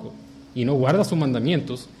conozco y no guarda sus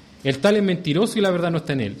mandamientos, el tal es mentiroso y la verdad no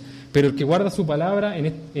está en él. Pero el que guarda su palabra,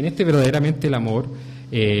 en este verdaderamente el amor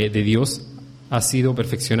de Dios ha sido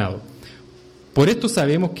perfeccionado. Por esto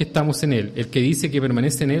sabemos que estamos en él. El que dice que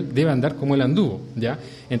permanece en él debe andar como él anduvo, ¿ya?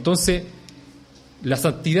 Entonces, la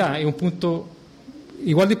santidad es un punto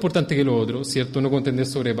igual de importante que lo otro, ¿cierto? No contender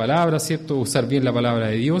sobre palabras, ¿cierto? Usar bien la palabra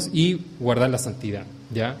de Dios y guardar la santidad,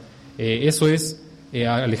 ¿ya? Eso es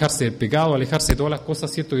alejarse del pecado, alejarse de todas las cosas,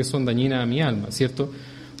 ¿cierto?, que son dañinas a mi alma, ¿cierto?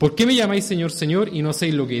 ¿Por qué me llamáis Señor, Señor y no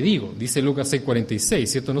hacéis lo que digo? Dice Lucas 6:46,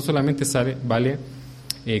 ¿cierto? No solamente vale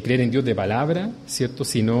creer en Dios de palabra, ¿cierto?,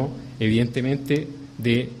 sino evidentemente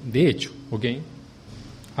de hecho, ¿ok?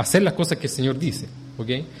 Hacer las cosas que el Señor dice, ¿ok?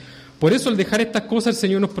 Por eso al dejar estas cosas el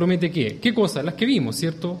Señor nos promete ¿qué cosas? Las que vimos,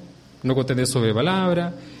 ¿cierto? No contender sobre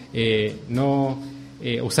palabra, no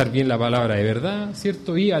usar bien la palabra de verdad,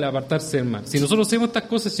 ¿cierto? Y al apartarse del mal. Si nosotros hacemos estas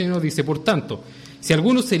cosas, el Señor nos dice, por tanto, si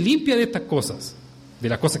alguno se limpia de estas cosas, de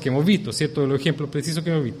las cosas que hemos visto, ¿cierto? De los ejemplos precisos que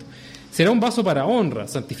hemos visto, será un vaso para honra,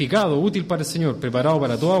 santificado, útil para el Señor, preparado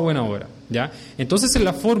para toda buena obra, ¿ya? Entonces es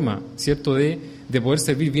la forma, ¿cierto?, de poder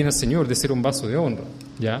servir bien al Señor, de ser un vaso de honra,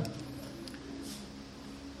 ¿ya?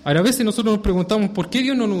 Ahora, a veces nosotros nos preguntamos por qué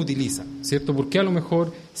Dios no nos utiliza, ¿cierto? ¿Por qué a lo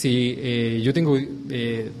mejor, si yo tengo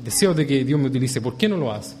deseos de que Dios me utilice, por qué no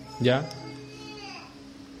lo hace? ¿Ya?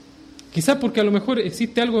 Quizás porque a lo mejor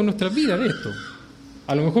existe algo en nuestras vidas de esto.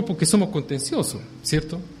 A lo mejor porque somos contenciosos,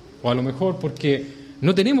 ¿cierto? O a lo mejor porque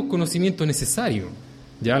no tenemos conocimiento necesario,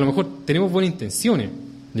 ¿ya? A lo mejor tenemos buenas intenciones,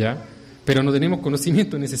 ¿ya? Pero no tenemos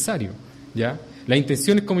conocimiento necesario, ¿ya? Las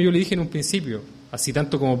intenciones, como yo le dije en un principio, así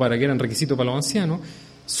tanto como para que eran requisitos para los ancianos,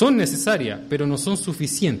 son necesarias, pero no son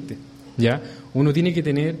suficientes, ¿ya? Uno tiene que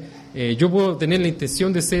tener, yo puedo tener la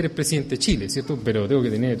intención de ser el presidente de Chile, ¿cierto? Pero tengo que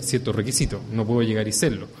tener ciertos requisitos, no puedo llegar y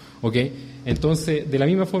serlo, ¿ok? Entonces, de la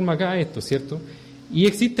misma forma acá esto, ¿cierto? Y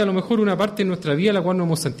existe a lo mejor una parte en nuestra vida la cual no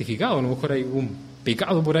hemos santificado, a lo mejor hay algún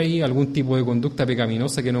pecado por ahí, algún tipo de conducta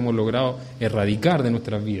pecaminosa que no hemos logrado erradicar de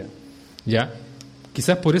nuestras vidas, ¿ya?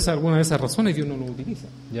 Quizás por alguna de esas razones Dios no lo utiliza,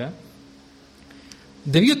 ¿ya?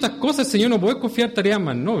 Debido a estas cosas, el Señor no puede confiar tareas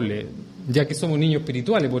más nobles, ya que somos niños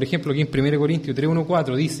espirituales. Por ejemplo, aquí en 1 Corintios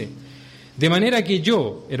 3:1-4 dice: de manera que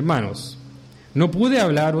yo, hermanos, no pude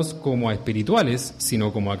hablaros como a espirituales,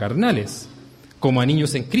 sino como a carnales, como a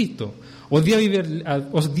niños en Cristo. Os di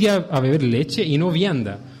a beber leche y no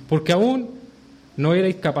vianda, porque aún no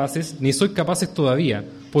erais capaces, ni sois capaces todavía,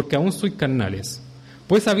 porque aún sois carnales.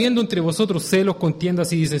 Pues habiendo entre vosotros celos,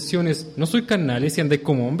 contiendas y disensiones, ¿no sois carnales y andáis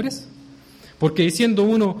como hombres? Porque diciendo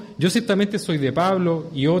uno, yo ciertamente soy de Pablo,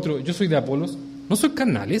 y otro, yo soy de Apolos, ¿no sois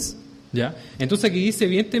carnales? ¿Ya? Entonces aquí dice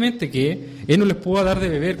evidentemente que Él no les puede dar de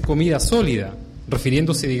beber comida sólida,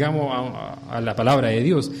 refiriéndose, digamos, a la palabra de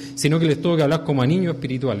Dios, sino que les tuvo que hablar como a niños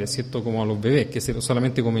espirituales, ¿cierto? Como a los bebés, que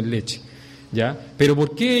solamente comen leche, ¿ya? Pero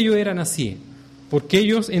 ¿por qué ellos eran así? Porque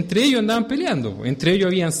entre ellos andaban peleando, entre ellos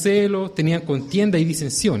habían celos, tenían contienda y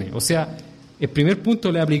disensiones. O sea, el primer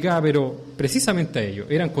punto le aplicaba, pero precisamente a ellos,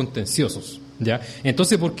 eran contenciosos, ¿ya?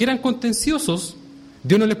 Entonces, porque eran contenciosos,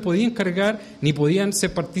 Dios no les podía encargar ni podían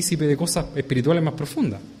ser partícipes de cosas espirituales más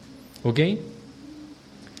profundas, ¿ok?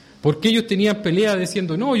 Porque ellos tenían pelea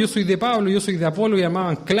diciendo, no, yo soy de Pablo, yo soy de Apolo, y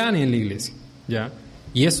armaban clanes en la iglesia, ¿ya?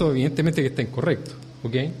 Y eso evidentemente que está incorrecto,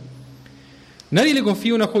 ¿ok? Nadie le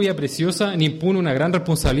confía una joya preciosa ni impone una gran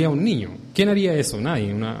responsabilidad a un niño. ¿Quién haría eso?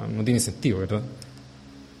 Nadie, no tiene sentido, ¿verdad?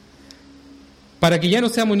 Para que ya no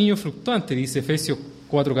seamos niños fluctuantes, dice Efesios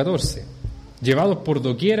 4:14, llevados por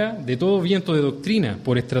doquiera de todo viento de doctrina,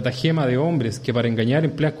 por estratagema de hombres que para engañar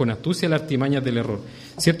emplean con astucia las artimañas del error.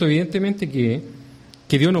 Cierto, evidentemente que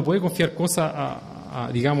Dios no puede confiar cosas a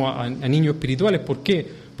niños espirituales. ¿Por qué?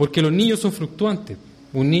 Porque los niños son fluctuantes.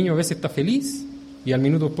 Un niño a veces está feliz y al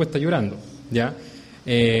minuto después está llorando, ¿ya?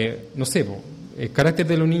 No sé, el carácter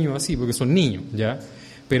de los niños es así, porque son niños, ¿ya?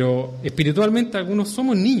 Pero espiritualmente algunos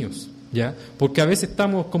somos niños, ¿ya? Porque a veces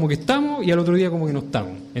estamos como que estamos y al otro día como que no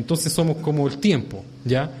estamos. Entonces somos como el tiempo,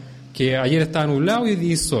 ¿ya? Que ayer estaba nublado y hoy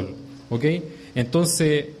día es sol, ¿ok?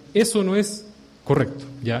 Entonces eso no es correcto,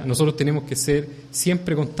 ¿ya? Nosotros tenemos que ser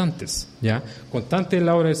siempre constantes, ¿ya? Constantes en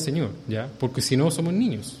la obra del Señor, ¿ya? Porque si no somos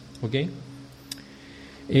niños, ¿ok?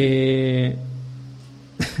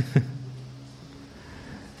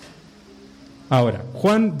 Ahora,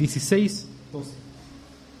 Juan 16:12.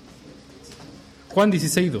 Juan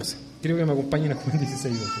 16:12. Creo que me acompañen a Juan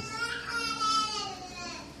 16:12.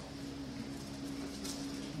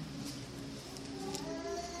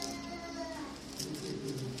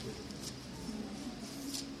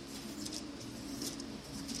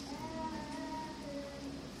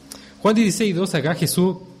 Juan 16:12, acá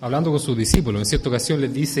Jesús, hablando con sus discípulos, en cierta ocasión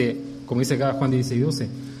les dice, como dice acá Juan 16:12,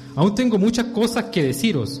 aún tengo muchas cosas que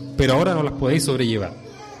deciros, pero ahora no las podéis sobrellevar,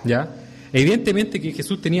 ¿ya? Evidentemente que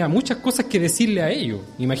Jesús tenía muchas cosas que decirle a ellos,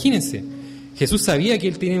 imagínense. Jesús sabía que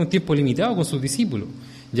Él tenía un tiempo limitado con sus discípulos,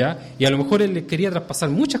 ¿ya? Y a lo mejor Él les quería traspasar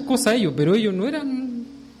muchas cosas a ellos, pero ellos no eran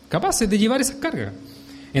capaces de llevar esas cargas.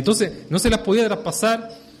 Entonces, no se las podía traspasar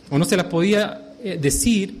o no se las podía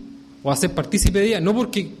decir o hacer partícipe de ellas, no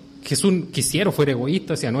porque Jesús quisiera o fuera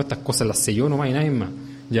egoísta, decía, no, estas cosas las sé yo nomás y nadie más,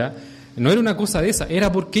 ¿ya? No era una cosa de esa,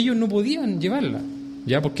 era porque ellos no podían llevarla,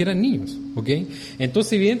 ¿ya? Porque eran niños, ¿ok?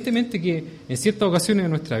 Entonces, evidentemente que en ciertas ocasiones de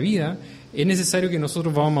nuestra vida es necesario que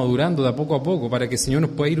nosotros vamos madurando de a poco para que el Señor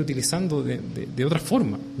nos pueda ir utilizando de otra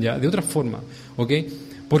forma, ¿ya? De otra forma, ¿ok?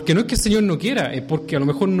 Porque no es que el Señor no quiera, es porque a lo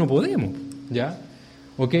mejor no podemos, ¿ya?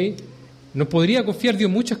 ¿Ok? Nos podría confiar Dios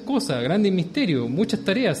muchas cosas, grandes misterios, muchas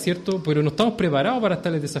tareas, ¿cierto? Pero no estamos preparados para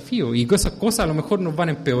tales desafíos y esas cosas a lo mejor nos van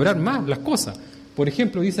a empeorar más las cosas. Por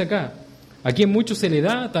ejemplo, dice acá, a quien mucho se le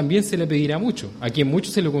da, también se le pedirá mucho. A quien mucho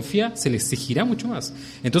se le confía, se le exigirá mucho más.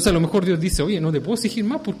 Entonces a lo mejor Dios dice, oye, no te puedo exigir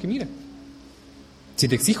más porque mira, si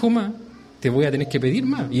te exijo más, te voy a tener que pedir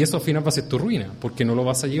más y eso al final va a ser tu ruina porque no lo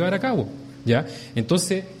vas a llevar a cabo, ¿ya?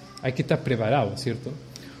 Entonces hay que estar preparado, ¿cierto?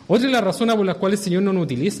 Otra de las razones por las cuales el Señor no nos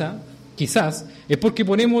utiliza, quizás, es porque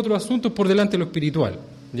ponemos otros asuntos por delante de lo espiritual,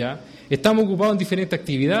 ¿ya? Estamos ocupados en diferentes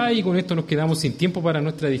actividades y con esto nos quedamos sin tiempo para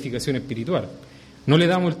nuestra edificación espiritual. No le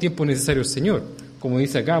damos el tiempo necesario al Señor. Como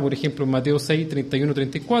dice acá, por ejemplo, en Mateo 6, 31,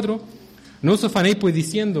 34, no os afanéis pues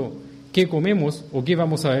diciendo qué comemos, o qué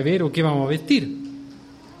vamos a beber, o qué vamos a vestir.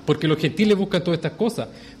 Porque los gentiles buscan todas estas cosas,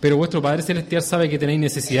 pero vuestro Padre Celestial sabe que tenéis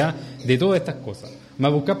necesidad de todas estas cosas.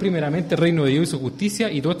 Mas buscad primeramente el reino de Dios y su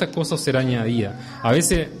justicia, y todas estas cosas serán añadidas. A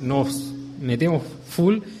veces nos metemos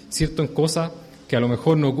full, ¿cierto?, en cosas que a lo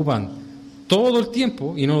mejor nos ocupan todo el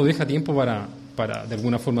tiempo y no nos deja tiempo para de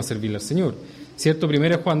alguna forma servirle al Señor. ¿Cierto?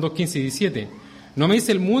 1 Juan 2, 15 y 17. No améis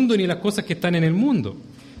el mundo ni las cosas que están en el mundo.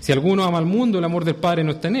 Si alguno ama al mundo, el amor del Padre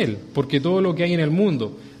no está en él, porque todo lo que hay en el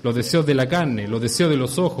mundo, los deseos de la carne, los deseos de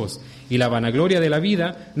los ojos y la vanagloria de la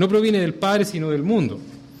vida, no proviene del Padre, sino del mundo.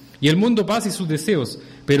 Y el mundo pasa y sus deseos,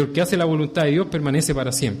 pero el que hace la voluntad de Dios permanece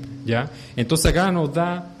para siempre, ¿ya? Entonces acá nos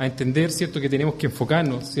da a entender, ¿cierto?, que tenemos que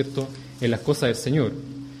enfocarnos, ¿cierto?, en las cosas del Señor.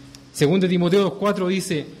 Según de Timoteo 2:4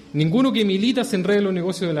 dice: ninguno que milita se enrede en los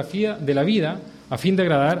negocios de la vida a fin de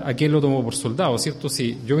agradar a quien lo tomó por soldado, ¿cierto?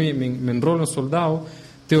 Si yo me enrolo en soldado,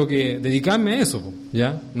 tengo que dedicarme a eso,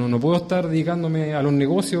 ¿ya? No puedo estar dedicándome a los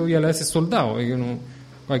negocios y a la vez soldado,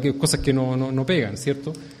 hay cosas que no pegan,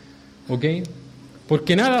 ¿cierto? ¿Ok?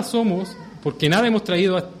 Porque nada hemos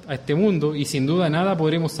traído a este mundo y sin duda nada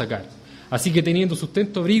podremos sacar. Así que teniendo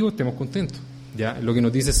sustento, abrigo, estemos contentos, ¿ya? Lo que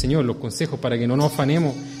nos dice el Señor, los consejos para que no nos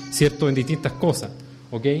afanemos, ¿cierto?, en distintas cosas,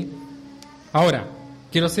 ¿ok? Ahora,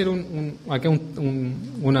 quiero hacer acá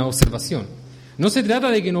una observación. No se trata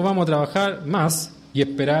de que nos vamos a trabajar más y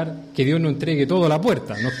esperar que Dios nos entregue todo a la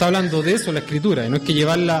puerta. No está hablando de eso la Escritura, no es que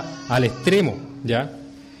llevarla al extremo, ¿ya?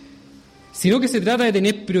 Sino que se trata de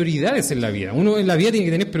tener prioridades en la vida. Uno en la vida tiene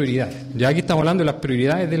que tener prioridades. Ya aquí estamos hablando de las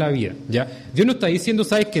prioridades de la vida, ¿ya? Dios no está diciendo,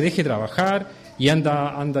 sabes, que deje trabajar y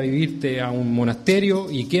anda a vivirte a un monasterio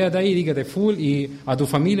y quédate ahí, dígate full, y a tu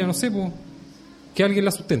familia, no sé, pues, que alguien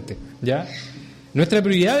la sustente, ¿ya? Nuestra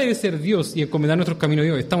prioridad debe ser Dios y encomendar nuestros caminos a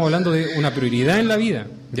Dios. Estamos hablando de una prioridad en la vida,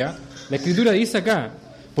 ¿ya? La Escritura dice acá: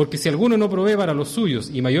 porque si alguno no provee para los suyos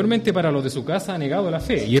y mayormente para los de su casa, ha negado la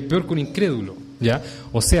fe, y es peor que un incrédulo, ¿ya?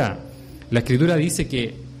 O sea, la Escritura dice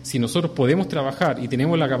que si nosotros podemos trabajar y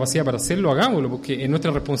tenemos la capacidad para hacerlo, hagámoslo, porque es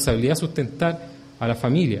nuestra responsabilidad sustentar a la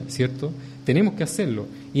familia, ¿cierto? Tenemos que hacerlo.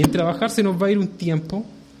 Y en trabajar se nos va a ir un tiempo,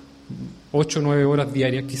 8 o 9 horas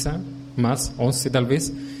diarias quizá, más, 11 tal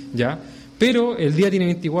vez, ¿ya? Pero el día tiene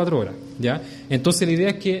 24 horas, ¿ya? Entonces la idea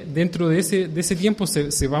es que dentro de ese tiempo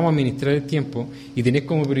se vamos a administrar el tiempo y tener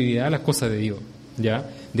como prioridad las cosas de Dios, ¿ya?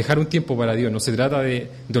 Dejar un tiempo para Dios. No se trata de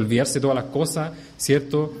olvidarse todas las cosas,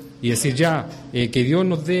 ¿cierto? Y decir que Dios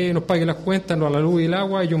nos pague las cuentas, a la luz y el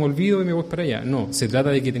agua, y yo me olvido y me voy para allá. No, se trata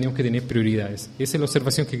de que tenemos que tener prioridades. Esa es la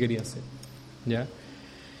observación que quería hacer, ¿ya?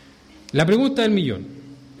 La pregunta del millón: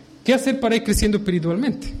 ¿qué hacer para ir creciendo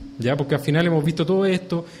espiritualmente? ¿Ya? Porque al final hemos visto todo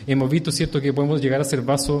esto, hemos visto, ¿cierto?, que podemos llegar a ser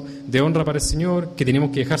vasos de honra para el Señor, que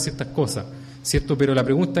tenemos que dejar ciertas cosas, ¿cierto? Pero la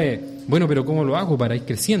pregunta es, bueno, ¿pero cómo lo hago para ir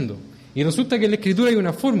creciendo? Y resulta que en la Escritura hay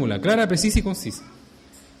una fórmula clara, precisa y concisa,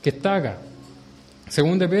 que está acá.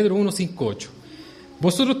 2 de Pedro 1, 5, 8.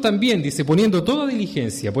 Vosotros también, dice, poniendo toda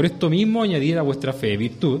diligencia, por esto mismo añadir a vuestra fe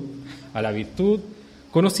virtud, a la virtud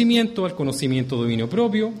conocimiento, al conocimiento dominio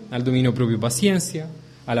propio, al dominio propio paciencia,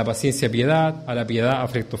 a la paciencia piedad, a la piedad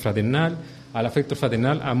afecto fraternal, al afecto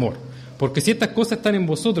fraternal amor. Porque si estas cosas están en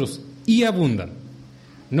vosotros y abundan,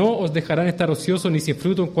 no os dejarán estar ociosos ni sin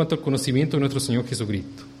fruto en cuanto al conocimiento de nuestro Señor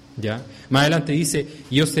Jesucristo, ¿ya? Más adelante dice: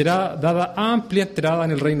 y os será dada amplia entrada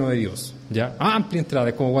en el reino de Dios, ¿ya? Amplia entrada,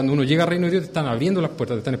 es como cuando uno llega al reino de Dios, te están abriendo las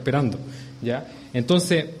puertas, te están esperando, ¿ya?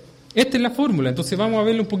 Entonces, esta es la fórmula. Entonces vamos a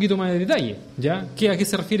verlo un poquito más de detalle, ¿ya? ¿A qué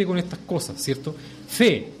se refiere con estas cosas, cierto?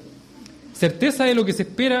 Fe, certeza de lo que se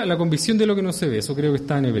espera, la convicción de lo que no se ve. Eso creo que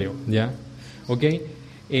está en hebreo, ¿ya? ¿Ok?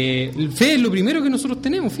 Fe es lo primero que nosotros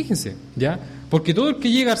tenemos, fíjense, ¿ya? Porque todo el que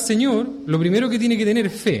llega al Señor, lo primero que tiene que tener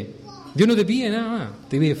es fe. Dios no te pide nada más,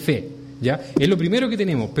 te pide fe, ¿ya? Es lo primero que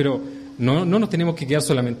tenemos, pero no nos tenemos que quedar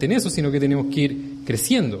solamente en eso, sino que tenemos que ir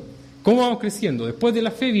creciendo. ¿Cómo vamos creciendo? Después de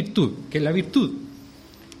la fe, virtud, que es la virtud.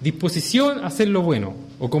 Disposición a hacer lo bueno,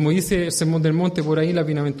 o como dice el Sermón del Monte por ahí, la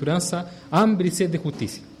bienaventuranza, hambre y sed de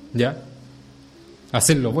justicia, ¿ya?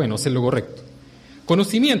 Hacer lo bueno, hacer lo correcto.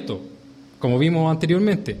 Conocimiento, como vimos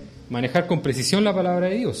anteriormente, manejar con precisión la palabra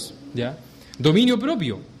de Dios, ¿ya? Dominio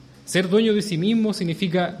propio, ser dueño de sí mismo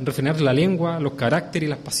significa refrenar la lengua, los caracteres y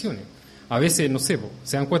las pasiones. A veces, no sé,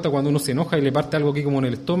 se dan cuenta cuando uno se enoja y le parte algo aquí como en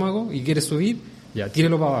el estómago y quiere subir, ya,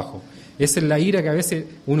 tírelo para abajo. Esa es la ira que a veces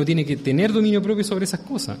uno tiene que tener dominio propio sobre esas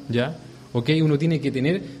cosas, ¿ya? ¿ok? Uno tiene que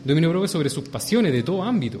tener dominio propio sobre sus pasiones de todo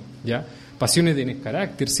ámbito, ¿ya? Pasiones en el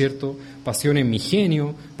carácter, ¿cierto? Pasiones en mi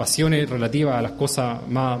genio, pasiones relativas a las cosas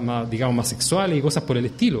digamos, más sexuales y cosas por el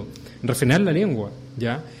estilo. Refrenar la lengua,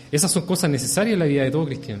 ¿ya? Esas son cosas necesarias en la vida de todo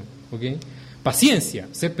cristiano, ¿ok? Paciencia,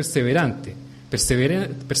 ser perseverante.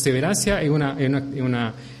 Perseverancia es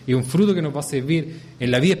un fruto que nos va a servir en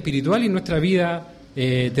la vida espiritual y en nuestra vida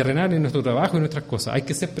terrenal, en nuestro trabajo y en nuestras cosas. Hay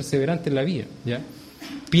que ser perseverante en la vida, ¿ya?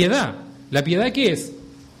 Piedad. ¿La piedad qué es?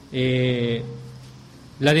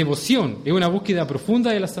 La devoción es una búsqueda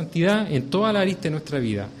profunda de la santidad en toda la arista de nuestra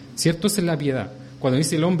vida, ¿cierto? Esa es la piedad. Cuando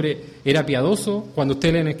dice el hombre era piadoso, cuando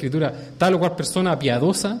usted lee en la Escritura tal o cual persona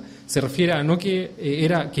piadosa, se refiere a no que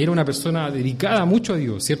era una persona dedicada mucho a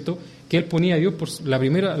Dios, ¿cierto? Que él ponía a Dios por la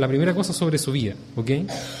primera cosa sobre su vida, ¿ok?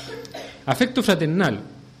 Afecto fraternal.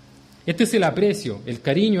 Este es el aprecio, el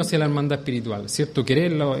cariño hacia la hermandad espiritual, ¿cierto?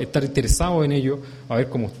 Quererlo, estar interesado en ellos, a ver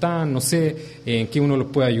cómo están, no sé, en qué uno los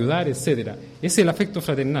puede ayudar, etcétera. Ese es el afecto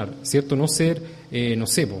fraternal, ¿cierto? No ser, no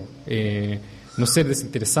ser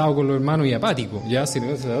desinteresado con los hermanos y apático, ya se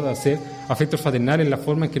trata de hacer afecto fraternal en la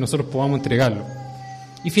forma en que nosotros podamos entregarlo.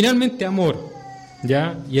 Y finalmente, amor,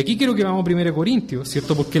 ¿ya? Y aquí creo que vamos a 1 Corintios,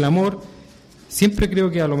 ¿cierto? Porque el amor, siempre creo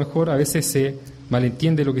que a lo mejor a veces se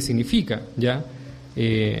malentiende lo que significa, ¿ya?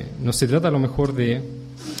 No se trata a lo mejor de...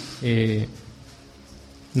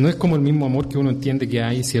 no es como el mismo amor que uno entiende que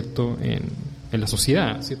hay, ¿cierto?, en la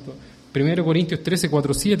sociedad, ¿cierto? 1 Corintios 13,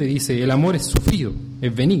 4, 7 dice: el amor es sufrido,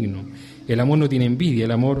 es benigno, el amor no tiene envidia,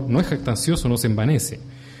 el amor no es jactancioso, no se envanece,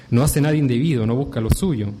 no hace nada indebido, no busca lo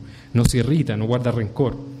suyo, no se irrita, no guarda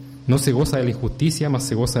rencor, no se goza de la injusticia, mas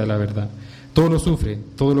se goza de la verdad. Todo lo sufre,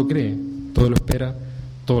 todo lo cree, todo lo espera,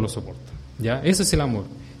 todo lo soporta, ¿ya? Ese es el amor.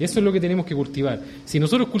 Eso es lo que tenemos que cultivar. Si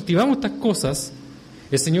nosotros cultivamos estas cosas,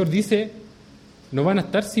 el Señor dice, no van a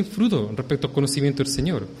estar sin fruto respecto al conocimiento del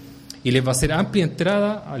Señor. Y les va a ser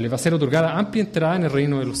otorgada amplia entrada en el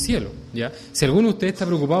reino de los cielos, ¿ya? Si alguno de ustedes está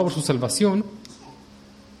preocupado por su salvación,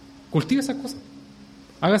 cultive esas cosas.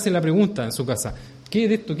 Hágase la pregunta en su casa: ¿qué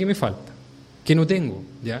de esto? ¿Qué me falta? ¿Qué no tengo?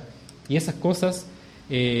 ¿Ya? Y esas cosas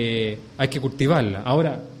hay que cultivarlas.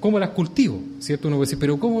 Ahora, ¿cómo las cultivo? ¿Cierto? Uno puede decir,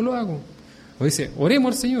 ¿pero cómo lo hago? O dice,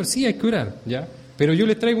 oremos al Señor, sí, hay que orar, ¿ya? Pero yo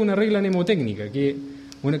les traigo una regla mnemotécnica, ¿qué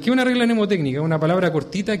es una regla mnemotécnica? Una palabra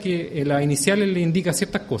cortita que en las iniciales le indica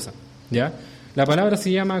ciertas cosas, ¿ya? La palabra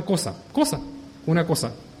se llama cosa,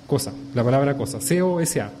 la palabra cosa,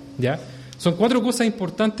 C-O-S-A, ¿ya? Son 4 cosas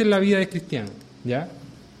importantes en la vida del cristiano, ¿ya?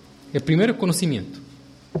 El primero es conocimiento,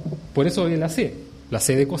 por eso es la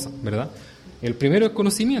C de cosa, ¿verdad? El primero es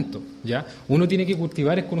conocimiento, ¿ya? Uno tiene que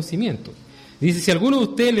cultivar el conocimiento. Dice, si a alguno de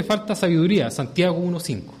ustedes le falta sabiduría, Santiago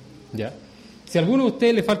 1.5, ¿ya? Si a alguno de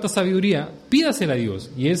ustedes le falta sabiduría, pídasela a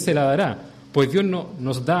Dios y Él se la dará, pues Dios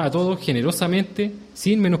nos da a todos generosamente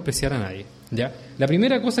sin menospreciar a nadie, ¿ya? La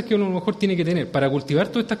primera cosa que uno a lo mejor tiene que tener para cultivar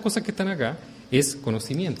todas estas cosas que están acá es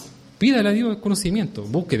conocimiento. Pídale a Dios el conocimiento,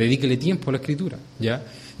 dedíquele tiempo a la Escritura, ¿ya?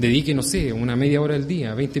 Dedique, no sé, una media hora al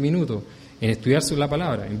día, 20 minutos, en estudiar la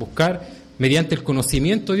palabra, en buscar, mediante el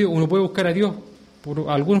conocimiento de Dios. Uno puede buscar a Dios por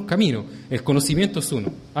algunos caminos. El conocimiento es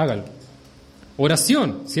uno, hágalo.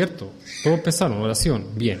 Oración, ¿cierto? Todos empezaron, oración,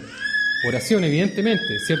 bien. Oración,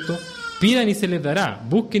 evidentemente, ¿cierto? Pidan y se les dará,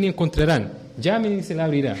 busquen y encontrarán, llamen y se les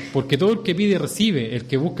abrirá, porque todo el que pide recibe, el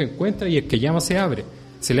que busca encuentra y el que llama se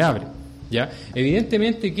le abre, ¿ya?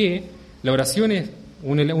 Evidentemente que la oración es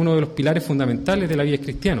uno de los pilares fundamentales de la vida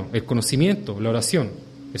cristiana, el conocimiento, la oración.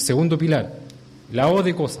 El segundo pilar, la O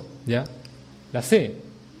de cosa, ¿ya? La C,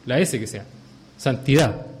 la S que sea,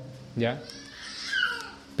 santidad, ¿ya?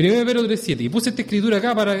 1 Pedro 3.7, y puse esta escritura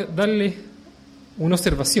acá para darle una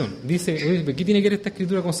observación. Dice, ¿qué tiene que ver esta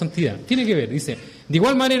escritura con santidad? Tiene que ver, dice, de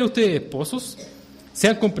igual manera ustedes, esposos,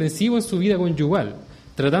 sean comprensivos en su vida conyugal,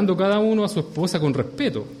 tratando cada uno a su esposa con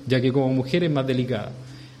respeto, ya que como mujer es más delicada.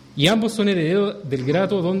 Y ambos son herederos del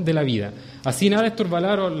grato don de la vida. Así nada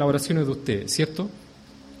estorbará las oraciones de ustedes, ¿cierto?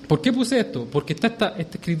 ¿Por qué puse esto? Porque está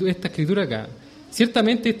esta escritura acá.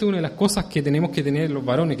 Ciertamente esta es una de las cosas que tenemos que tener los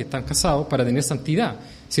varones que están casados para tener santidad,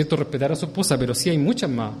 ¿cierto? Respetar a su esposa, pero sí hay muchas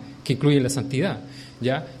más que incluyen la santidad,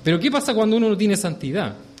 ¿ya? Pero ¿qué pasa cuando uno no tiene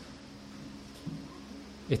santidad?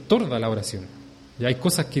 Estorba la oración, ¿ya? Hay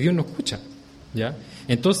cosas que Dios no escucha, ¿ya?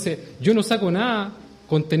 Entonces, yo no saco nada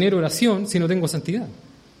con tener oración si no tengo santidad,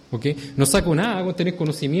 ¿ok? No saco nada con tener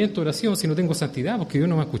conocimiento, oración, si no tengo santidad, porque Dios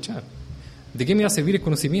no va a escuchar. ¿De qué me va a servir el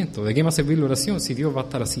conocimiento? ¿De qué me va a servir la oración si Dios va a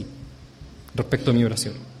estar así respecto a mi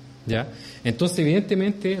oración? ¿Ya? Entonces,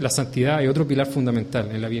 evidentemente, la santidad es otro pilar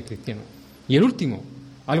fundamental en la vida cristiana. Y el último,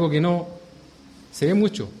 algo que no se ve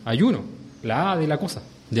mucho, ayuno, la A de la cosa,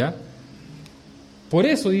 ¿ya? Por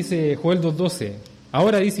eso dice Joel 2.12,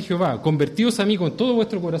 Ahora dice Jehová, convertíos a mí con todo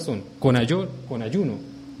vuestro corazón, con ayuno,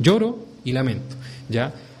 lloro y lamento.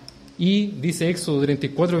 ¿Ya? Y dice Éxodo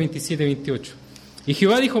 34, 27, 28. Y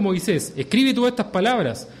Jehová dijo a Moisés, escribe todas estas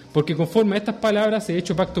palabras, porque conforme a estas palabras he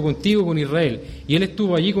hecho pacto contigo, con Israel. Y él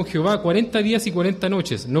estuvo allí con Jehová 40 días y 40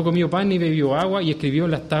 noches, no comió pan ni bebió agua, y escribió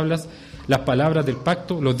en las tablas las palabras del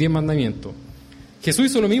pacto, los 10 mandamientos. Jesús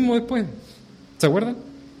hizo lo mismo después, ¿se acuerdan?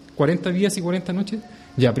 40 días y 40 noches.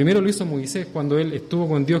 Ya, primero lo hizo Moisés cuando él estuvo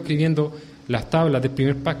con Dios escribiendo las tablas del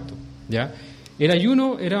primer pacto. ¿Ya? El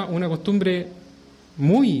ayuno era una costumbre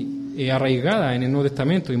muy arraigada en el Nuevo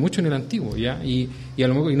Testamento y mucho en el Antiguo, ¿ya? Y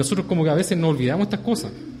nosotros como que a veces nos olvidamos estas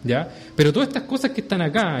cosas, ¿ya? Pero todas estas cosas que están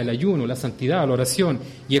acá, el ayuno, la santidad, la oración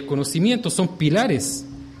y el conocimiento, son pilares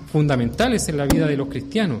fundamentales en la vida de los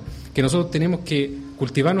cristianos, que nosotros tenemos que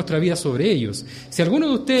cultivar nuestra vida sobre ellos. Si a alguno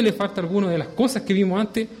de ustedes le falta alguna de las cosas que vimos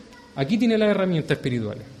antes, aquí tiene las herramientas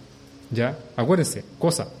espirituales, ¿ya? Acuérdense,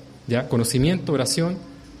 cosas, ¿ya? Conocimiento, oración,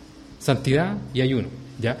 santidad y ayuno,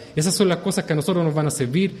 ¿ya? Esas son las cosas que a nosotros nos van a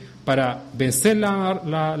servir para vencer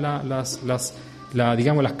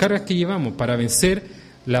digamos, las cargas que llevamos, para vencer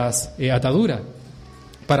las ataduras,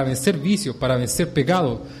 para vencer vicios, para vencer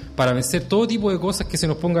pecados, para vencer todo tipo de cosas que se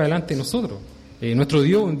nos ponga delante de nosotros. Nuestro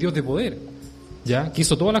Dios es un Dios de poder, ¿ya? Que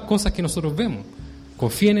hizo todas las cosas que nosotros vemos.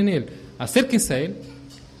 Confíen en Él, acérquense a Él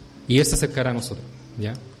y Él se acercará a nosotros,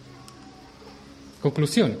 ¿ya?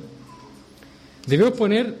 Conclusión. Debemos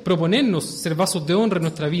proponernos ser vasos de honra en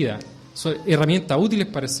nuestra vida, son herramientas útiles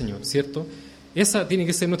para el Señor, ¿cierto? Esa tiene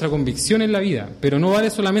que ser nuestra convicción en la vida, pero no vale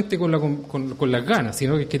solamente con las ganas,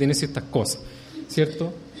 sino que hay que tener ciertas cosas,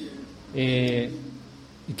 ¿cierto? Que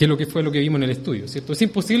es lo que fue lo que vimos en el estudio, ¿cierto? Es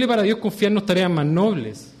imposible para Dios confiarnos tareas más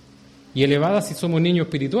nobles y elevadas si somos niños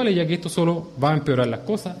espirituales, ya que esto solo va a empeorar las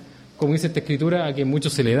cosas, como dice esta escritura, a quien mucho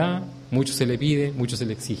se le da, mucho se le pide, mucho se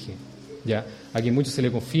le exige, ¿ya? A quien mucho se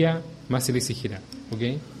le confía, más se le exigirá, ¿ok?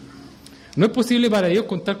 No es posible para Dios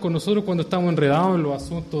contar con nosotros cuando estamos enredados en los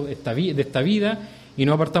asuntos de esta vida y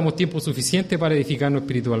no apartamos tiempo suficiente para edificarnos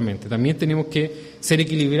espiritualmente. También tenemos que ser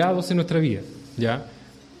equilibrados en nuestra vida, ¿ya?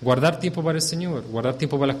 Guardar tiempo para el Señor, guardar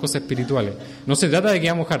tiempo para las cosas espirituales. No se trata de que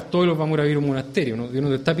vamos a dejar todo y los vamos a ir a un monasterio, ¿no? Dios no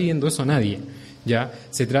le está pidiendo eso a nadie, ¿ya?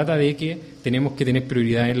 Se trata de que tenemos que tener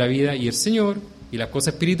prioridad en la vida y el Señor y las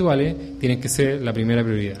cosas espirituales tienen que ser la primera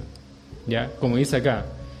prioridad, ¿ya? Como dice acá,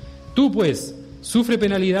 tú pues sufre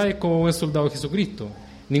penalidades como buen soldado de Jesucristo.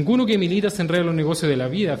 Ninguno que milita se enreda en los negocios de la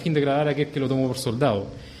vida a fin de agradar a aquel que lo tomó por soldado.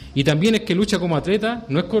 Y también es que lucha como atleta,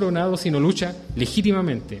 no es coronado, sino lucha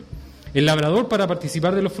legítimamente. El labrador, para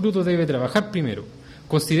participar de los frutos, debe trabajar primero.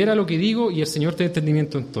 Considera lo que digo y el Señor te dé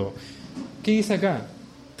entendimiento en todo. ¿Qué dice acá?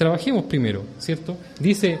 Trabajemos primero, ¿cierto?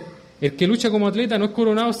 Dice, el que lucha como atleta no es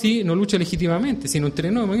coronado si no lucha legítimamente, si no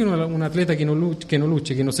entrenó. Imagino un atleta que no luche,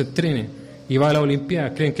 que no se entrene y va a la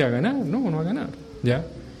Olimpiada, ¿creen que va a ganar? No va a ganar, ¿ya?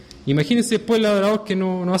 Imagínense después el labrador que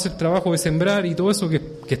no hace el trabajo de sembrar y todo eso, que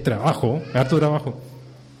es trabajo, harto trabajo.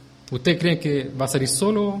 ¿Ustedes creen que va a salir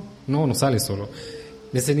solo? No sale solo.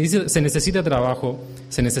 Se necesita trabajo,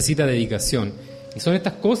 se necesita dedicación. Y son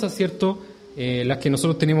estas cosas, ¿cierto?, las que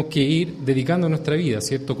nosotros tenemos que ir dedicando a nuestra vida,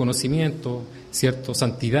 ¿cierto? Conocimiento, ¿cierto?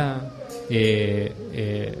 Santidad,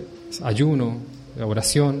 ayuno,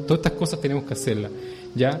 oración, todas estas cosas tenemos que hacerlas,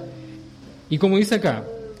 ¿ya? Y como dice acá,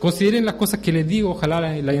 consideren las cosas que les digo, ojalá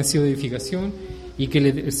le hayan sido de edificación y que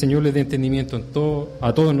el Señor les dé entendimiento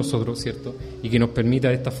a todos nosotros, ¿cierto? Y que nos permita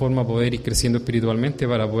de esta forma poder ir creciendo espiritualmente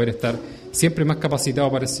para poder estar siempre más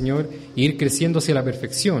capacitados para el Señor e ir creciendo hacia la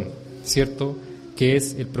perfección, ¿cierto? Que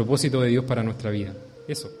es el propósito de Dios para nuestra vida.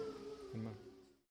 Eso.